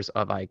fears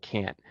of I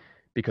can't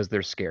because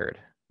they're scared,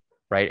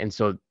 right? And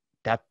so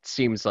that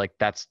seems like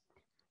that's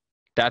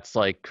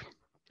like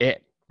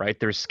it, right?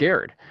 They're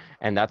scared,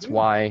 and that's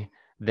why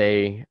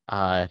they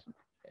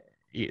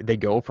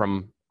go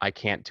from I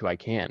can't to I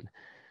can.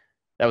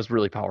 That was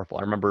really powerful.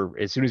 I remember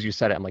as soon as you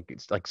said it, I'm like,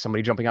 it's like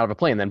somebody jumping out of a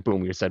plane. Then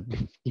boom, you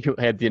said, you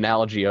had the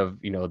analogy of,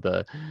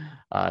 the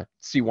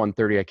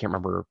C-130. I can't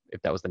remember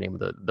if that was the name of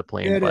the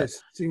plane. Yeah, it but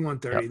is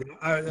C-130.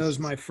 Yep. That was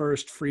my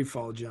first free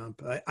fall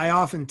jump. I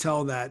often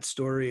tell that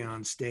story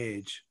on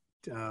stage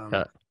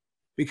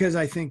because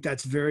I think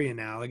that's very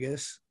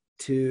analogous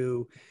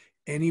to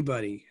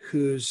anybody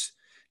who's,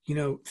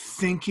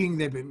 thinking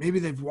that maybe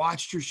they've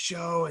watched your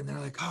show and they're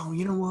like, oh,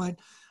 you know what?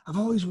 I've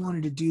always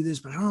wanted to do this,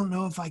 but I don't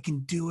know if I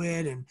can do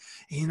it. And,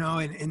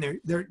 and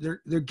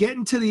they're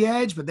getting to the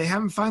edge, but they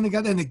haven't finally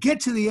got there. And they get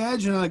to the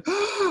edge and they're like,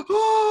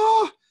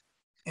 oh,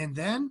 and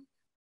then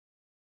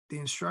the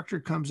instructor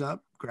comes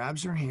up,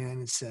 grabs their hand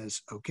and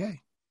says,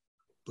 okay,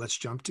 let's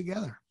jump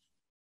together.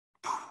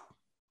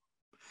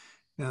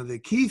 Now, the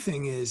key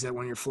thing is that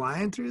when you're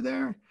flying through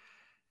there,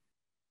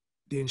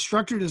 the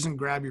instructor doesn't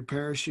grab your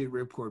parachute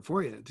ripcord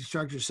for you. The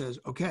instructor says,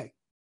 okay,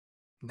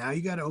 now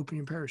you got to open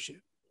your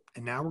parachute.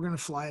 And now we're going to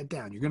fly it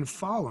down. You're going to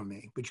follow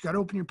me, but you got to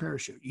open your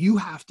parachute. You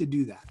have to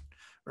do that,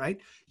 right?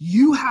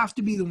 You have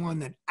to be the one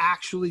that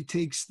actually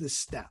takes the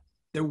step.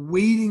 They're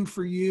waiting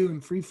for you in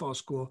free fall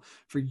school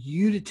for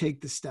you to take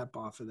the step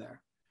off of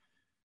there.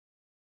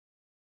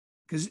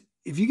 Because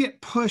if you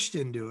get pushed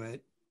into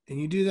it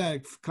and you do that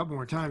a couple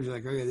more times, you're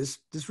like, okay, this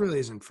really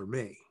isn't for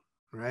me,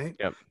 right?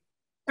 Yep.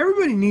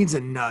 Everybody needs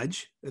a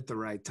nudge at the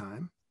right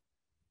time.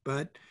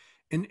 But,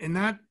 and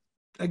that,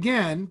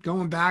 again,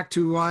 going back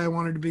to why I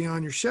wanted to be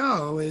on your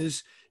show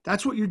is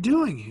that's what you're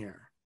doing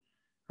here,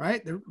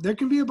 right? There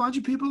can be a bunch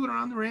of people that are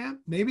on the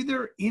ramp. Maybe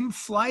they're in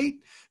flight.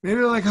 Maybe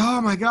they're like,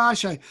 oh my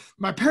gosh,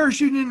 my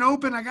parachute didn't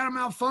open. I got a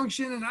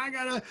malfunction and I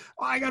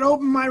gotta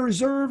open my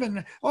reserve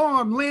and,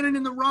 I'm landing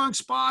in the wrong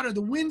spot, or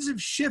the winds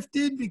have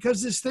shifted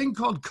because this thing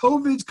called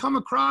COVID's come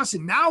across.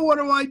 And now what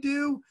do I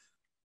do?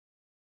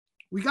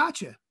 We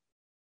got you,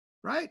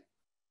 right?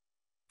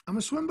 I'm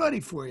a swim buddy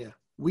for you.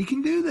 We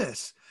can do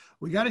this.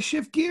 We got to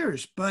shift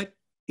gears, but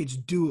it's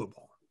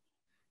doable.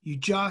 You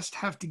just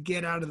have to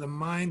get out of the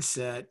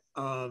mindset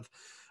of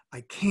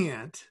I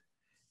can't,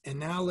 and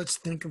now let's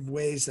think of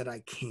ways that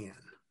I can.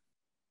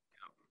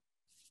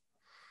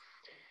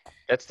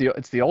 It's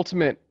the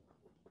ultimate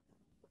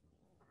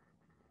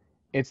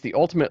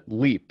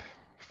leap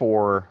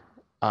for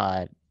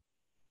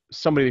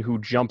somebody who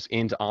jumps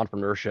into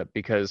entrepreneurship,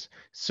 because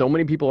so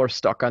many people are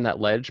stuck on that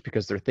ledge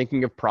because they're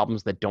thinking of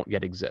problems that don't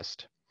yet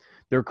exist.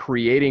 They're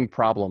creating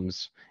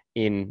problems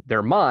in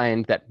their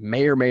mind that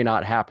may or may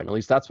not happen. At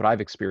least that's what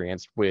I've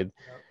experienced with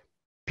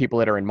people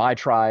that are in my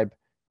tribe.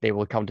 They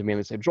will come to me and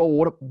they say,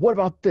 Joel, what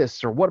about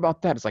this? Or what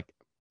about that? It's like,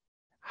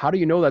 how do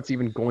you know that's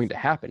even going to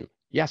happen?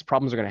 Yes,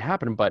 problems are going to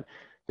happen, but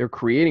they're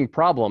creating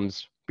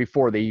problems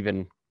before they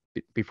even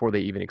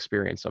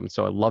experience them.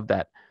 So I love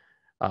that,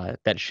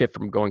 that shift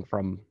from going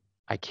from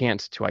I can't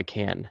to I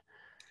can.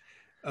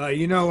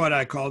 You know what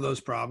I call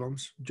those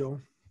problems,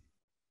 Joel?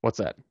 What's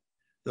that?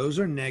 Those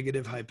are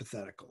negative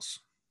hypotheticals.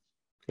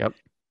 Yep.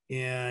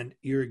 And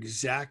you're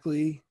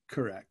exactly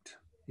correct.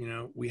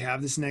 We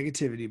have this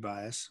negativity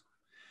bias.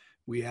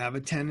 We have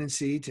a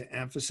tendency to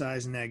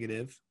emphasize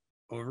negative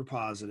over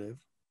positive.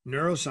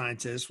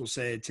 Neuroscientists will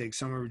say it takes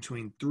somewhere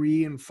between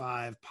 3 and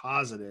 5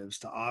 positives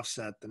to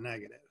offset the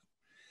negative.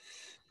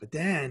 But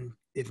then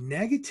if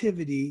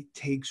negativity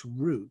takes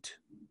root,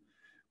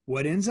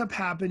 what ends up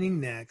happening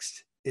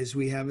next is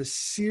we have a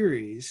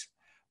series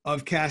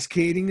of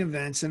cascading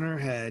events in our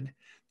head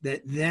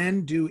that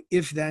then do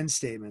if-then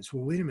statements.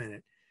 Well, wait a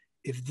minute.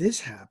 If this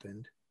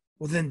happened,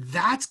 well, then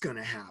that's going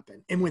to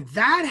happen. And when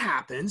that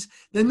happens,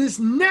 then this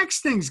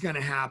next thing's going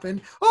to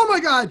happen. Oh my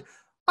God,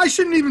 I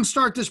shouldn't even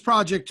start this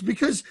project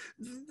because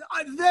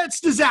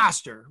that's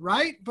disaster,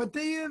 right? But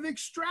they have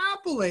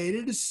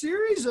extrapolated a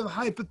series of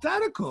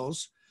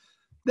hypotheticals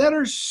that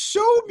are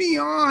so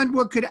beyond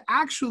what could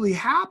actually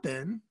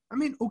happen. I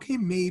mean, okay,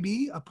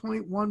 maybe a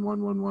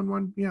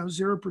 0.11111,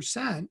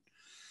 0%.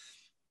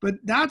 But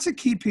that's a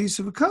key piece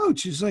of a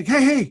coach. Is like,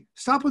 hey,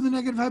 stop with the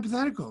negative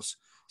hypotheticals.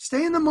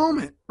 Stay in the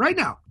moment right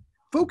now.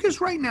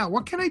 Focus right now.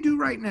 What can I do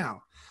right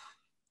now?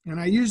 And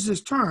I use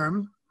this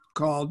term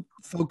called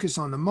focus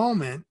on the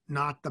moment,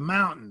 not the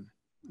mountain.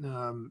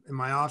 In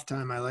my off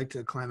time, I like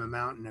to climb a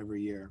mountain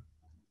every year.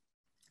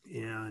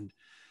 And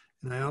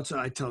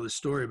I tell the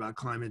story about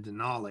climbing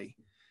Denali.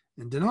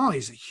 And Denali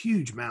is a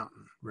huge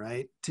mountain,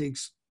 right? It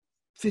takes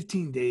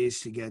 15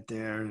 days to get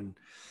there. And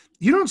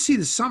you don't see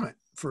the summit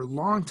for a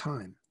long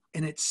time.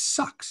 And it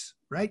sucks,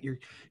 right? You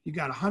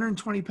got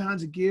 120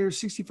 pounds of gear,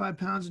 65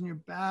 pounds in your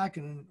back,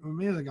 and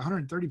maybe like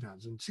 130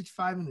 pounds, and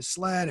 65 in the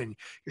sled, and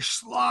you're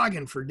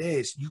slogging for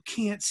days. You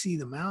can't see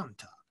the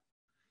mountaintop.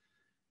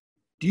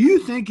 Do you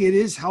think it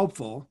is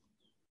helpful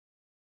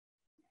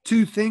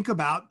to think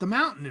about the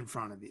mountain in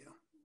front of you?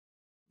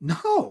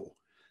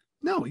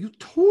 No, you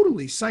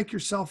totally psych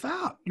yourself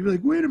out. You're like,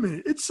 wait a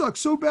minute, it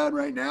sucks so bad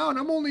right now, and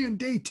I'm only on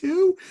day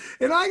 2,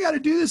 and I got to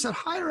do this at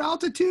higher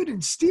altitude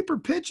and steeper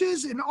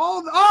pitches and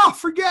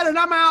forget it,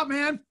 I'm out,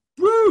 man.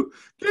 Woo,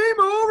 game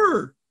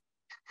over.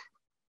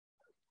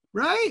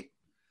 Right?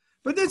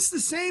 But that's the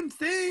same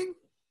thing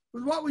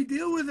with what we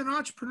deal with in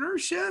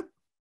entrepreneurship.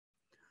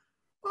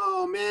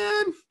 Oh,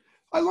 man,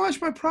 I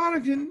launched my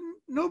product and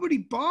nobody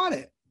bought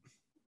it.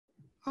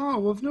 Oh,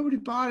 well, if nobody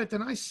bought it,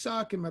 then I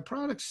suck and my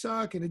products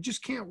suck and it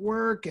just can't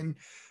work. And,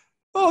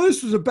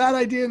 this was a bad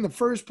idea in the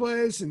first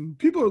place and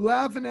people are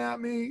laughing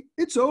at me.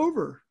 It's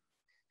over.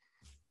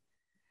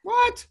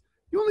 What?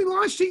 You only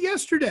launched it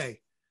yesterday.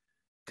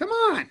 Come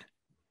on.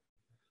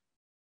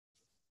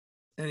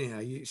 Anyhow,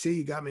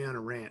 you got me on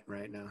a rant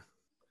right now.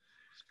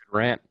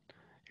 Rant.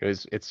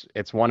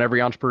 It's one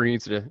every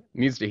entrepreneur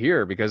needs to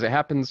hear, because it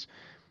happens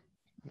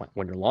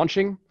when you're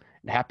launching.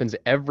 It happens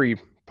every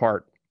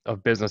part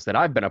of business that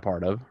I've been a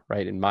part of,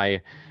 right? In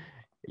my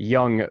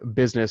young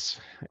business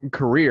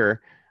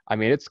career, I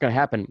mean, it's going to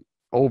happen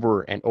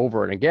over and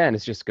over and again.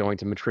 It's just going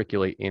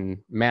to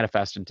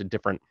manifest into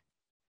different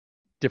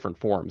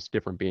forms,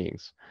 different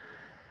beings.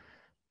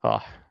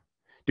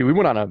 Dude, we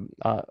went on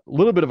a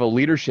little bit of a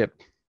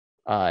leadership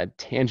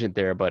tangent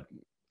there, but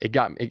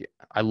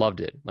I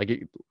loved it.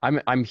 Like,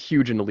 I'm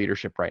huge into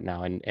leadership right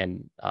now,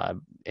 and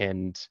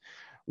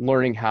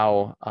learning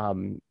how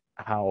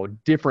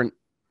different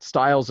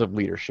styles of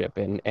leadership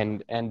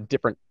and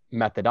different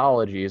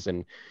methodologies,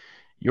 and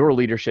your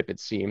leadership, it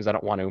seems, I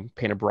don't want to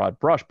paint a broad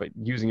brush, but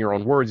using your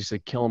own words, you say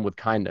kill them with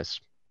kindness,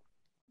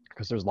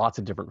 because there's lots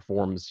of different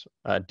forms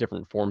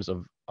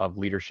of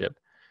leadership.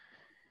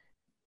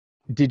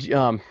 Did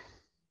you,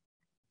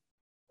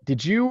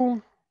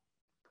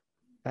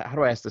 how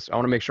do I ask this? I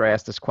want to make sure I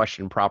ask this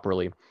question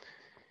properly.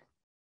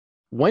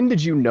 When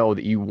did you know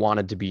that you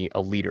wanted to be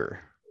a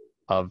leader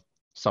of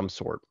some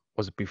sort?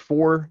 Was it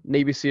before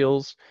Navy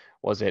SEALs?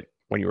 Was it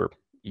when you were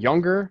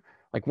younger?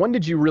 Like, when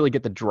did you really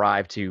get the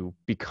drive to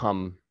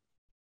become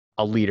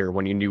a leader,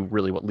 when you knew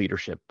really what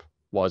leadership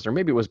was? Or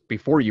maybe it was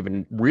before you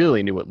even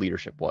really knew what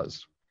leadership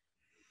was.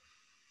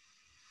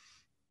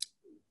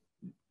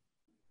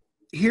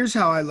 Here's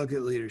how I look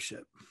at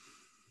leadership,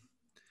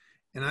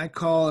 and I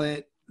call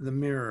it the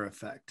mirror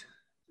effect.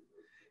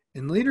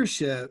 In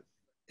leadership,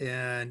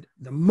 and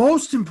the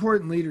most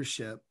important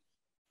leadership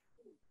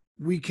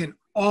we can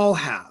all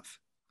have,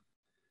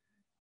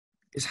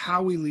 is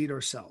how we lead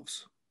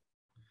ourselves.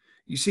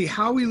 You see,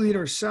 how we lead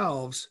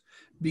ourselves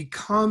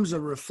becomes a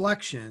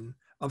reflection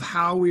of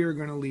how we are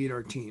going to lead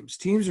our teams.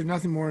 Teams are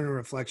nothing more than a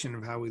reflection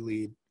of how we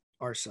lead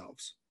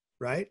ourselves,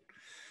 right?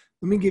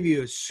 Let me give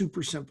you a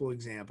super simple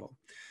example.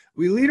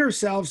 We lead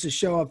ourselves to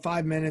show up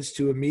 5 minutes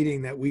to a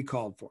meeting that we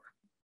called for,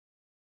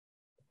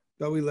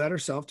 but we let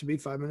ourselves to be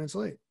 5 minutes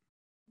late.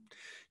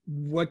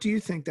 What do you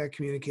think that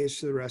communicates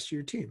to the rest of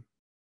your team?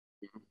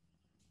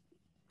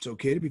 It's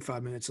okay to be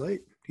 5 minutes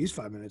late. He's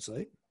 5 minutes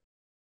late.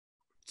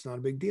 It's not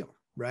a big deal,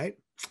 right?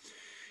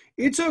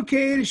 It's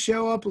okay to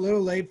show up a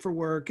little late for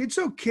work. It's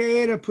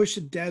okay to push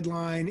a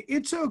deadline.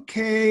 It's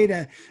okay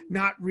to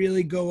not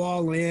really go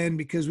all in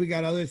because we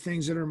got other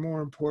things that are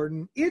more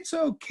important. It's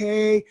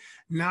okay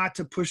not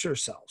to push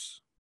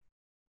ourselves,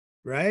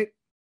 right?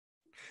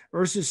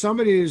 Versus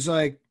somebody who's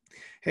like,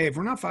 hey, if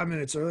we're not 5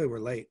 minutes early, we're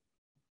late.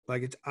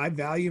 Like, I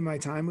value my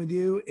time with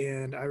you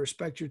and I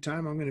respect your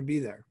time. I'm going to be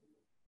there.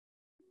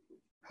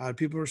 How do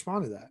people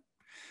respond to that?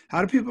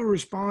 How do people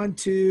respond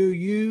to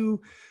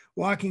you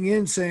walking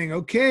in saying,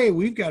 okay,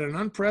 we've got an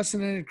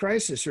unprecedented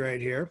crisis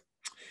right here.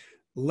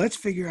 Let's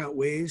figure out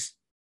ways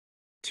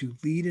to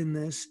lead in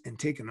this and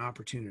take an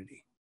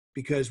opportunity,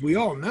 because we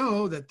all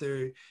know that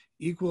they're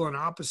equal and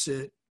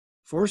opposite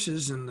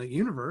forces in the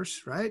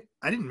universe, right?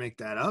 I didn't make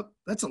that up.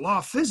 That's a law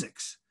of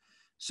physics.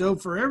 So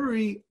for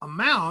every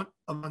amount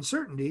of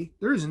uncertainty,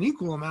 there is an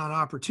equal amount of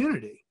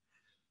opportunity.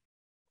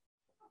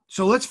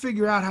 So let's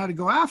figure out how to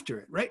go after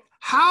it, right?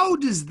 How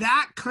does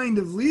that kind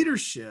of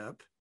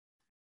leadership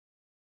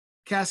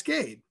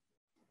cascade?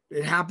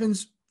 It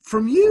happens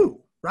from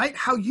you, right?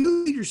 How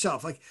you lead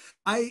yourself. Like,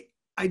 I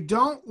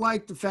don't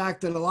like the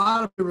fact that a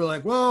lot of people are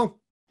like, well,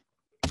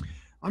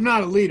 I'm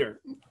not a leader.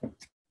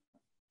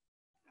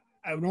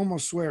 I would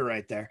almost swear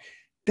right there.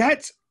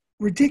 That's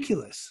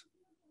ridiculous.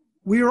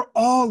 We are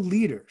all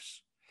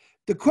leaders.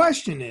 The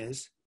question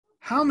is,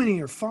 how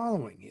many are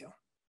following you?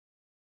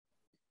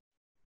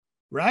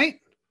 Right?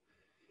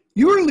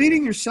 You are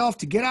leading yourself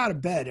to get out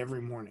of bed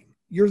every morning.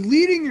 You're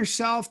leading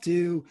yourself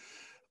to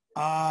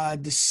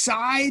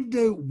decide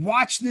to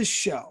watch this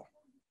show.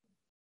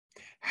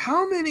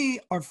 How many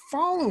are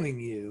following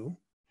you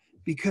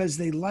because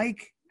they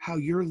like how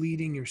you're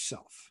leading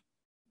yourself?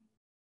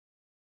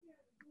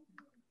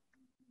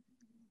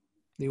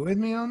 You with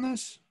me on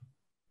this?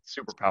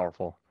 Super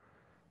powerful.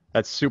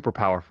 That's super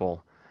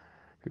powerful.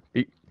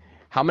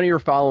 How many are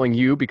following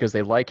you because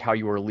they like how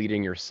you are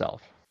leading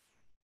yourself?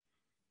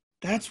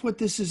 That's what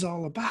this is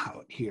all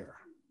about here,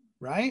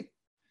 right?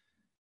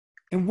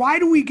 And why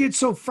do we get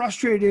so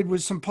frustrated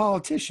with some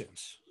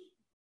politicians?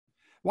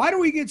 Why do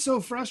we get so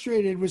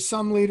frustrated with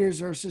some leaders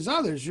versus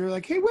others? You're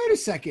like, hey, wait a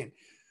second.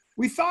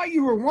 We thought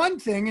you were one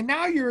thing and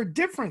now you're a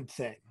different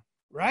thing,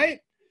 right?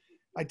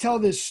 I tell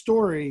this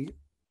story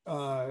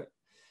about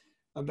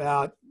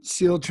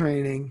SEAL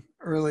training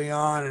early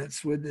on. And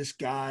it's with this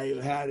guy who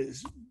had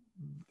his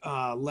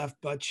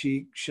left butt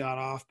cheek shot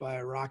off by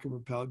a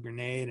rocket-propelled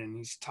grenade. And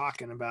he's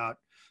talking about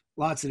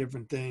lots of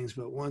different things.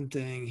 But one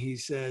thing he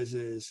says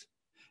is,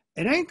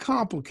 it ain't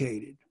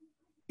complicated.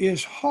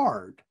 It's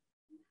hard,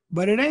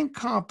 but it ain't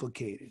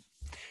complicated.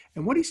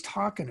 And what he's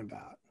talking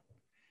about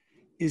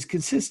is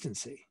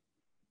consistency.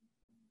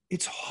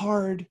 It's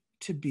hard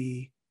to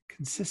be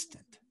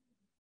consistent.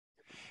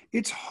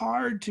 It's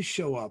hard to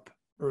show up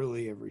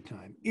early every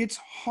time. It's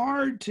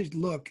hard to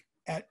look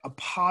at a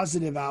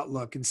positive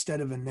outlook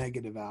instead of a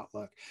negative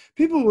outlook.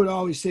 People would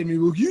always say to me,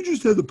 well, you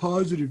just had the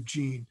positive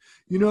gene.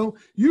 You know,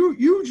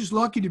 you were just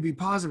lucky to be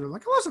positive. I'm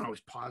like, I wasn't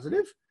always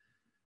positive.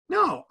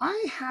 No,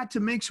 I had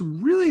to make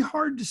some really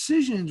hard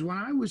decisions when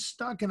I was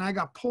stuck and I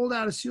got pulled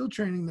out of SEAL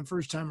training the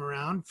first time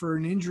around for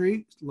an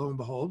injury, lo and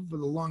behold, with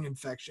a lung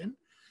infection.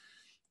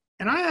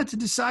 And I had to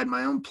decide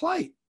my own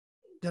plight.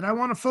 Did I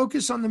want to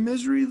focus on the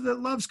misery that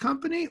loves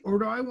company, or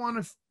do I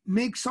want to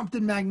make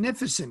something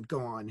magnificent go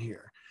on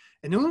here?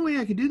 And the only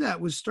way I could do that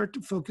was start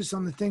to focus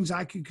on the things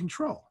I could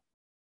control,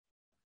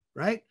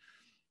 right?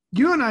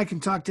 You and I can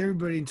talk to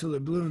everybody until they're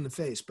blue in the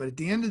face, but at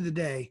the end of the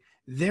day,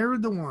 they're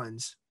the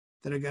ones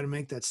that have got to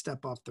make that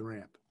step off the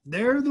ramp.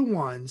 They're the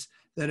ones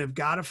that have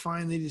got to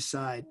finally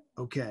decide,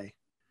 okay,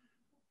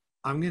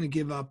 I'm going to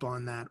give up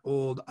on that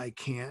old I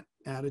can't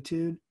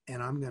attitude,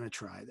 and I'm going to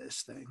try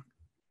this thing.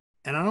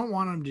 And I don't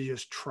want them to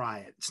just try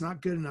it. It's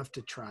not good enough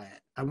to try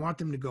it. I want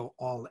them to go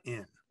all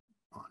in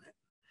on it.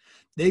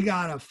 They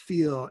got to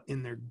feel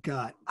in their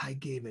gut, I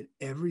gave it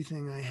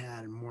everything I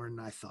had and more than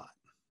I thought.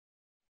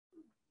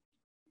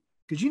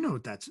 Because you know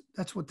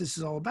that's what this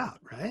is all about,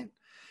 right?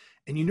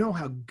 And you know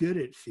how good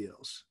it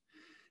feels.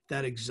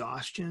 That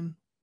exhaustion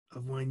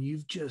of when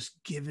you've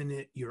just given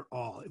it your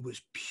all. It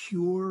was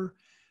pure,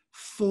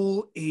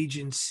 full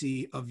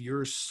agency of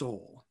your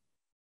soul.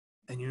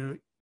 And you know,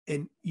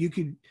 and you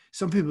could,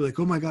 some people are like,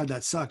 oh my God,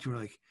 that sucked. And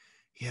we're like,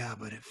 yeah,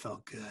 but it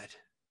felt good,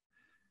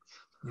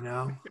 you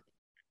know?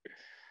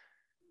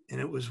 And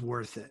it was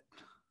worth it.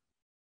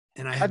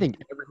 And I think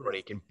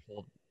everybody can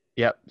pull.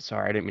 Yep.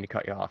 Sorry, I didn't mean to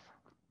cut you off.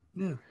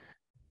 Yeah.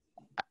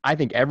 I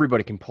think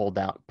everybody can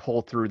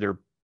pull through their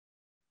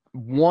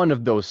one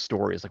of those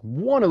stories, like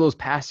one of those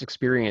past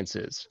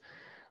experiences.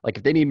 Like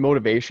if they need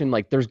motivation,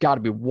 like there's got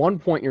to be one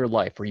point in your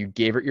life where you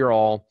gave it your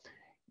all,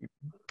 you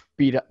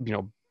beat up, you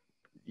know,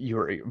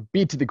 you're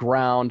beat to the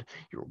ground,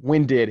 you're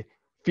winded,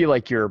 feel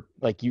like you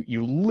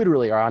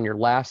literally are on your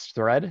last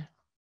thread,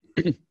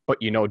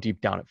 but you know deep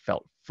down it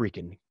felt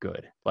freaking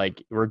good.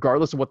 Like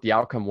regardless of what the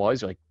outcome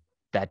was, like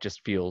that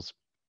just feels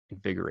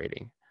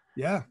invigorating.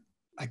 Yeah.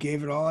 I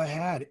gave it all I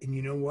had. And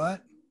you know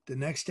what? The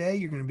next day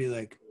you're going to be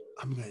like,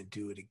 I'm going to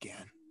do it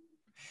again.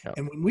 Yep.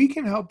 And when we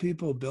can help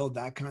people build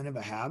that kind of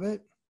a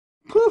habit,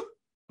 whew,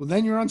 well,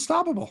 then you're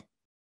unstoppable.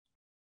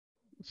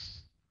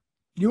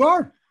 You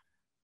are.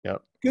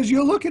 Yep. Because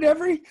you'll look at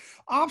every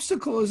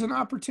obstacle as an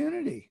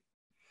opportunity.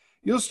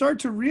 You'll start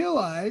to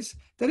realize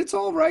that it's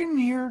all right in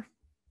here,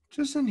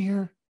 just in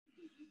here,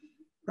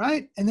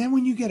 right? And then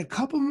when you get a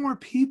couple more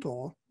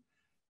people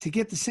to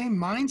get the same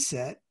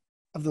mindset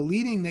of the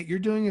leading that you're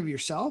doing of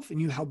yourself, and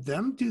you help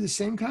them do the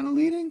same kind of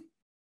leading,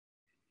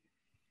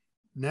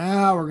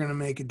 now we're going to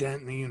make a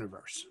dent in the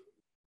universe.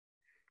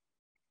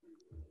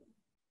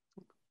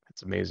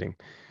 That's amazing.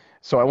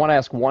 So I want to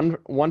ask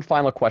one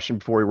final question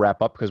before we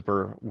wrap up, because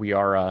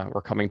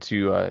we're coming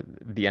to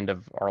the end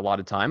of our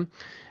allotted time,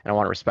 and I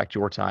want to respect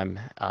your time.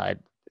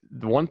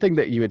 The one thing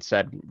that you had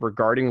said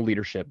regarding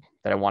leadership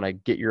that I want to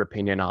get your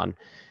opinion on,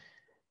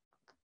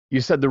 you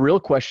said the real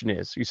question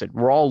is, you said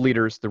we're all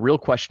leaders. The real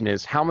question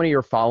is how many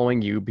are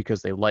following you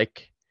because they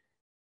like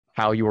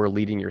how you are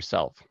leading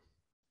yourself.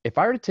 If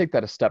I were to take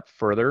that a step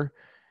further,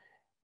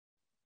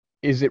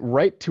 is it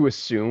right to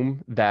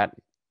assume that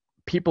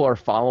people are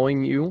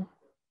following you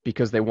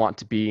because they want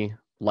to be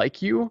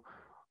like you,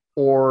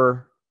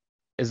 or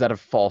is that a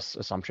false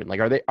assumption? Like,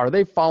 are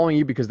they following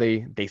you because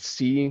they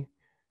see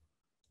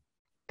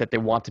that they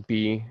want to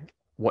be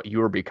what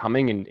you are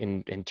becoming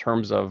in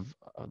terms of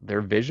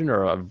their vision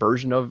or a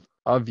version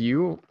of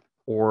you,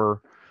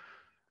 or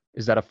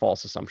is that a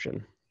false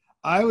assumption?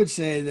 I would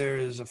say there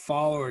is a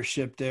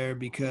followership there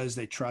because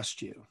they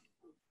trust you,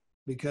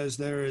 because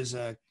there is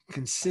a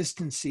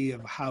consistency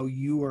of how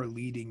you are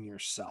leading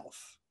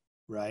yourself,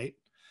 right?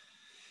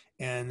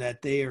 And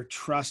that they are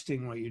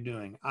trusting what you're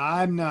doing.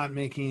 I'm not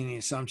making any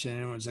assumption.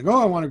 Anyone's like,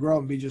 oh, I want to grow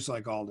up and be just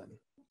like Alden.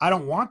 I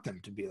don't want them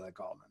to be like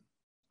Alden.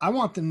 I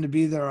want them to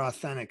be their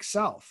authentic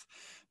self.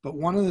 But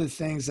one of the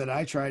things that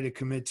I try to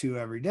commit to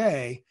every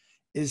day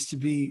is to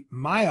be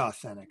my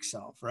authentic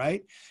self,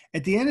 right?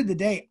 At the end of the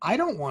day, I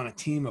don't want a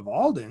team of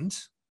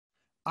Aldens.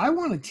 I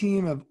want a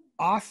team of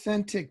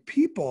authentic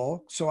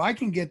people so I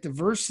can get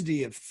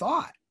diversity of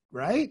thought,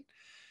 right?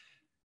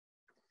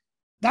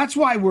 That's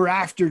why we're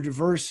after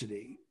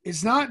diversity.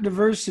 It's not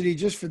diversity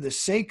just for the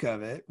sake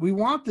of it. We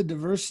want the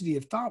diversity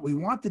of thought. We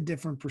want the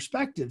different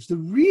perspectives. The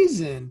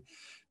reason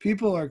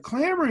people are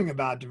clamoring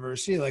about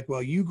diversity, like,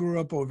 well, you grew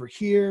up over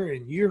here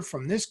and you're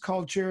from this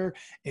culture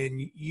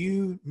and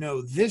you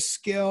know this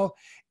skill,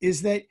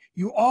 is that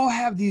you all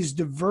have these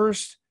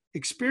diverse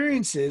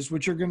experiences,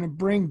 which are going to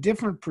bring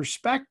different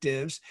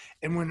perspectives.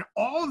 And when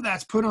all of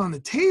that's put on the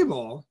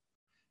table,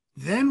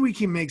 then we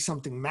can make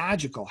something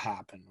magical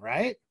happen,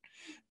 right?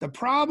 The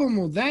problem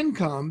will then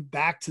come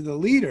back to the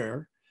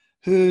leader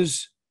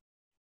who's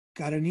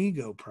got an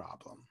ego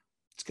problem.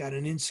 It's got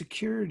an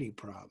insecurity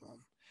problem.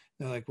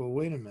 They're like, well,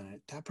 wait a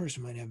minute. That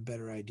person might have a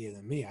better idea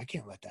than me. I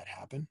can't let that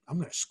happen. I'm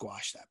going to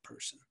squash that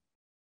person.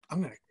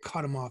 I'm going to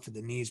cut them off at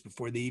the knees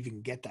before they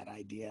even get that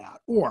idea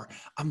out, or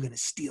I'm going to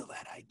steal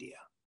that idea,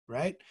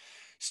 right?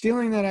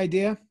 Stealing that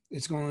idea,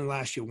 it's going to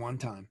last you one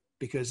time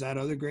because that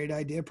other great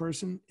idea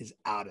person is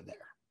out of there.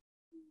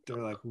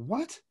 They're like,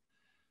 what?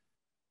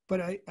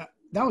 But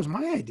that was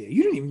my idea.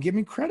 You didn't even give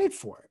me credit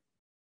for it,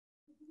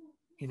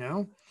 you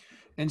know?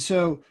 And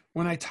so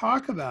when I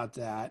talk about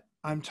that,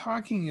 I'm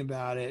talking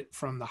about it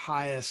from the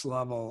highest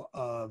level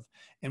of,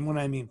 and when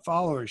I mean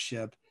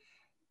followership,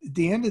 at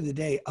the end of the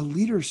day, a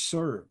leader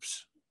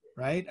serves,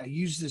 right? I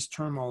use this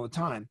term all the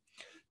time.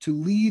 To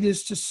lead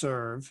is to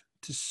serve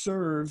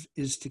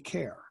is to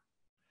care.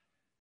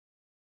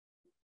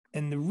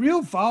 And the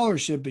real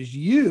followership is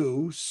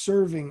you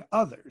serving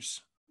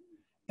others.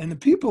 And the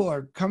people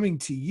are coming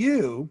to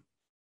you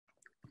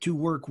to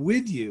work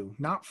with you,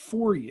 not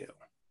for you.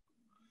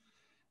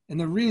 And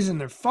the reason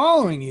they're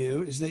following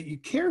you is that you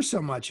care so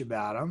much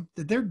about them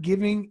that they're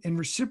giving and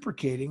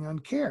reciprocating on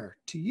care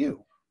to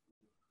you.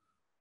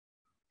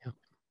 Yep.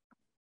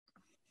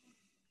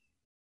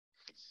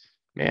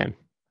 Man,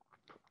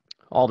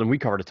 Alden, we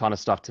covered a ton of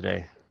stuff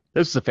today.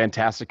 This is a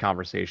fantastic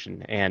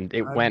conversation, and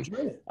it went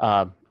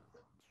on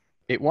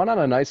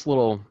a nice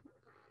little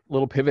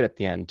pivot at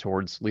the end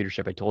towards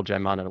leadership. I told you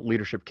I'm on a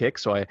leadership kick,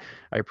 so I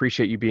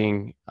appreciate you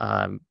being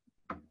open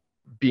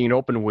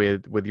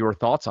with your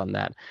thoughts on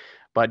that.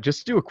 But just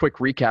to do a quick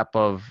recap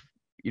of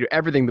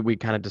everything that we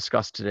kind of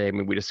discussed today. I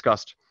mean, we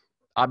discussed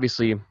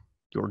obviously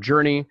your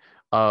journey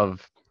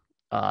of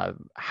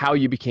how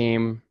you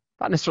became,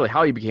 not necessarily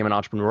how you became an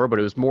entrepreneur, but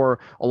it was more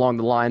along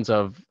the lines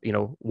of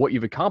what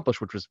you've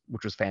accomplished, which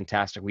was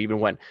fantastic. We even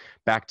went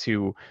back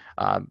to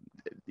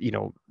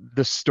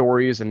the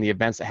stories and the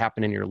events that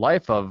happened in your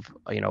life of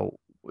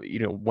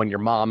when your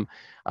mom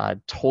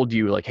told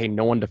you like, hey,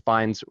 no one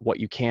defines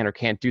what you can or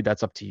can't do.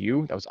 That's up to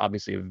you. That was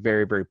obviously a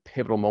very, very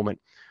pivotal moment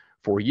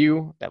for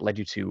you that led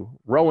you to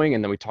rowing.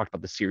 And then we talked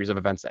about the series of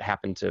events that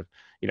happened to,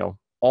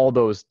 all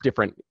those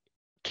different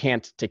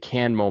can't to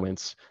can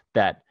moments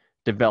that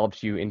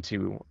developed you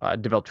into,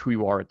 developed who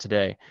you are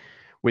today.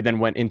 We then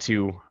went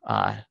into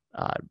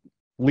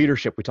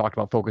leadership. We talked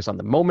about focus on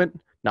the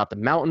moment, not the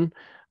mountain.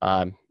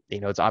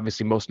 It's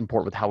obviously most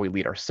important with how we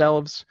lead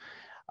ourselves.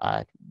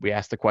 We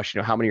asked the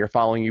question, how many are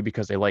following you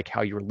because they like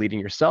how you're leading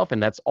yourself?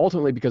 And that's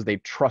ultimately because they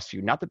trust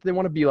you. Not that they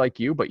want to be like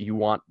you, but you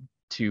want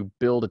to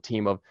build a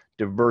team of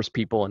diverse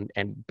people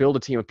and build a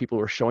team of people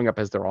who are showing up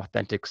as their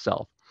authentic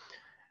self.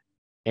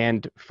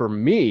 And for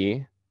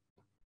me,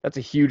 that's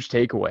a huge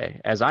takeaway.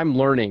 As I'm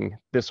learning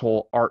this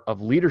whole art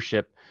of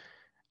leadership,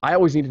 I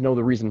always need to know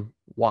the reason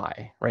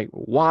why, right?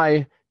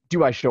 Why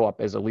do I show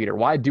up as a leader?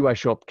 Why do I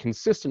show up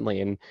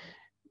consistently? And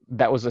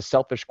that was a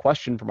selfish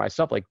question for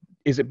myself. Like,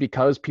 is it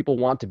because people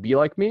want to be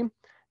like me?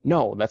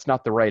 No, that's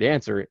not the right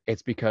answer.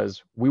 It's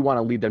because we want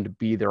to lead them to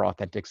be their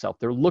authentic self.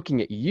 They're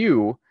looking at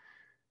you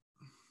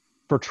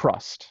for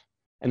trust,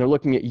 and they're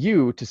looking at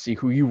you to see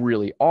who you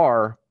really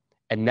are.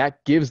 And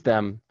that gives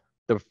them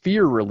the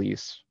fear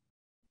release.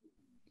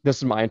 This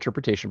is my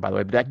interpretation, by the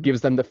way, but that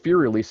gives them the fear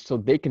release so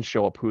they can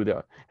show up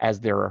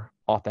as their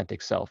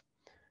authentic self.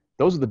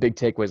 Those are the big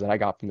takeaways that I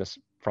got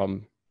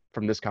from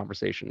this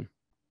conversation.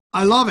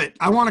 I love it.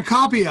 I want a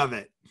copy of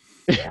it.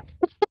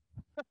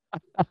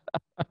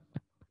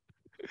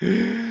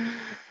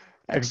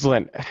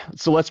 Excellent.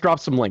 So let's drop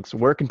some links.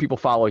 Where can people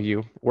follow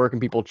you? Where can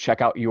people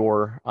check out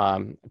your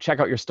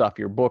stuff,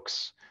 your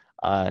books?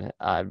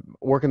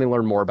 Where can they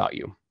learn more about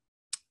you?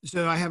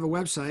 So I have a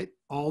website,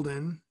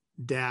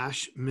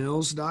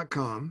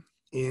 alden-mills.com,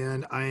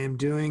 and I am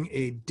doing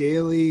a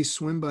daily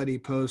swim buddy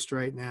post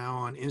right now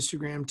on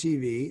Instagram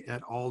TV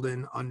at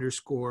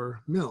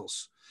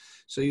Alden_Mills.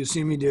 So you'll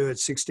see me do it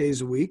 6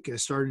 days a week. I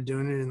started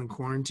doing it in the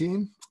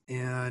quarantine,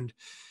 and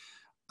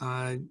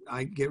I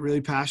get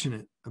really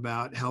passionate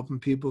about helping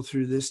people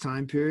through this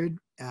time period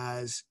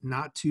as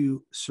not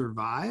to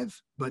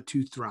survive, but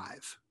to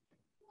thrive,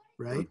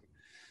 right?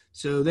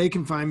 So they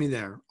can find me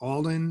there,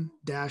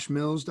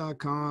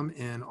 alden-mills.com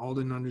and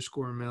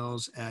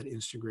Alden_Mills at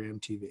Instagram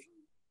TV.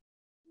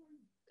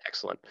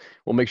 Excellent.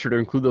 We'll make sure to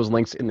include those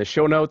links in the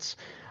show notes.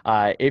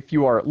 If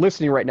you are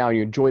listening right now and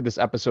you enjoyed this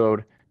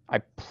episode, I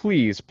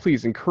please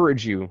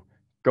encourage you,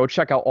 go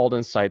check out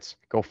Alden's sites,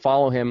 go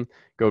follow him,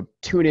 go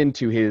tune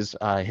into his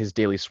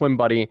daily swim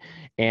buddy.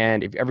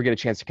 And if you ever get a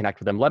chance to connect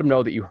with him, let him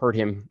know that you heard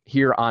him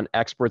here on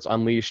Experts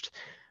Unleashed.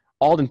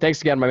 Alden,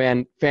 thanks again, my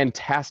man.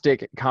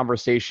 Fantastic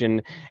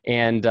conversation.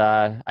 And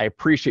I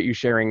appreciate you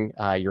sharing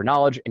your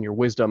knowledge and your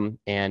wisdom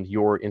and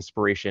your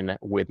inspiration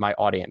with my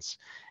audience.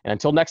 And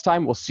until next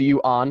time, we'll see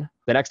you on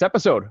the next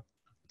episode.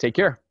 Take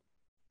care.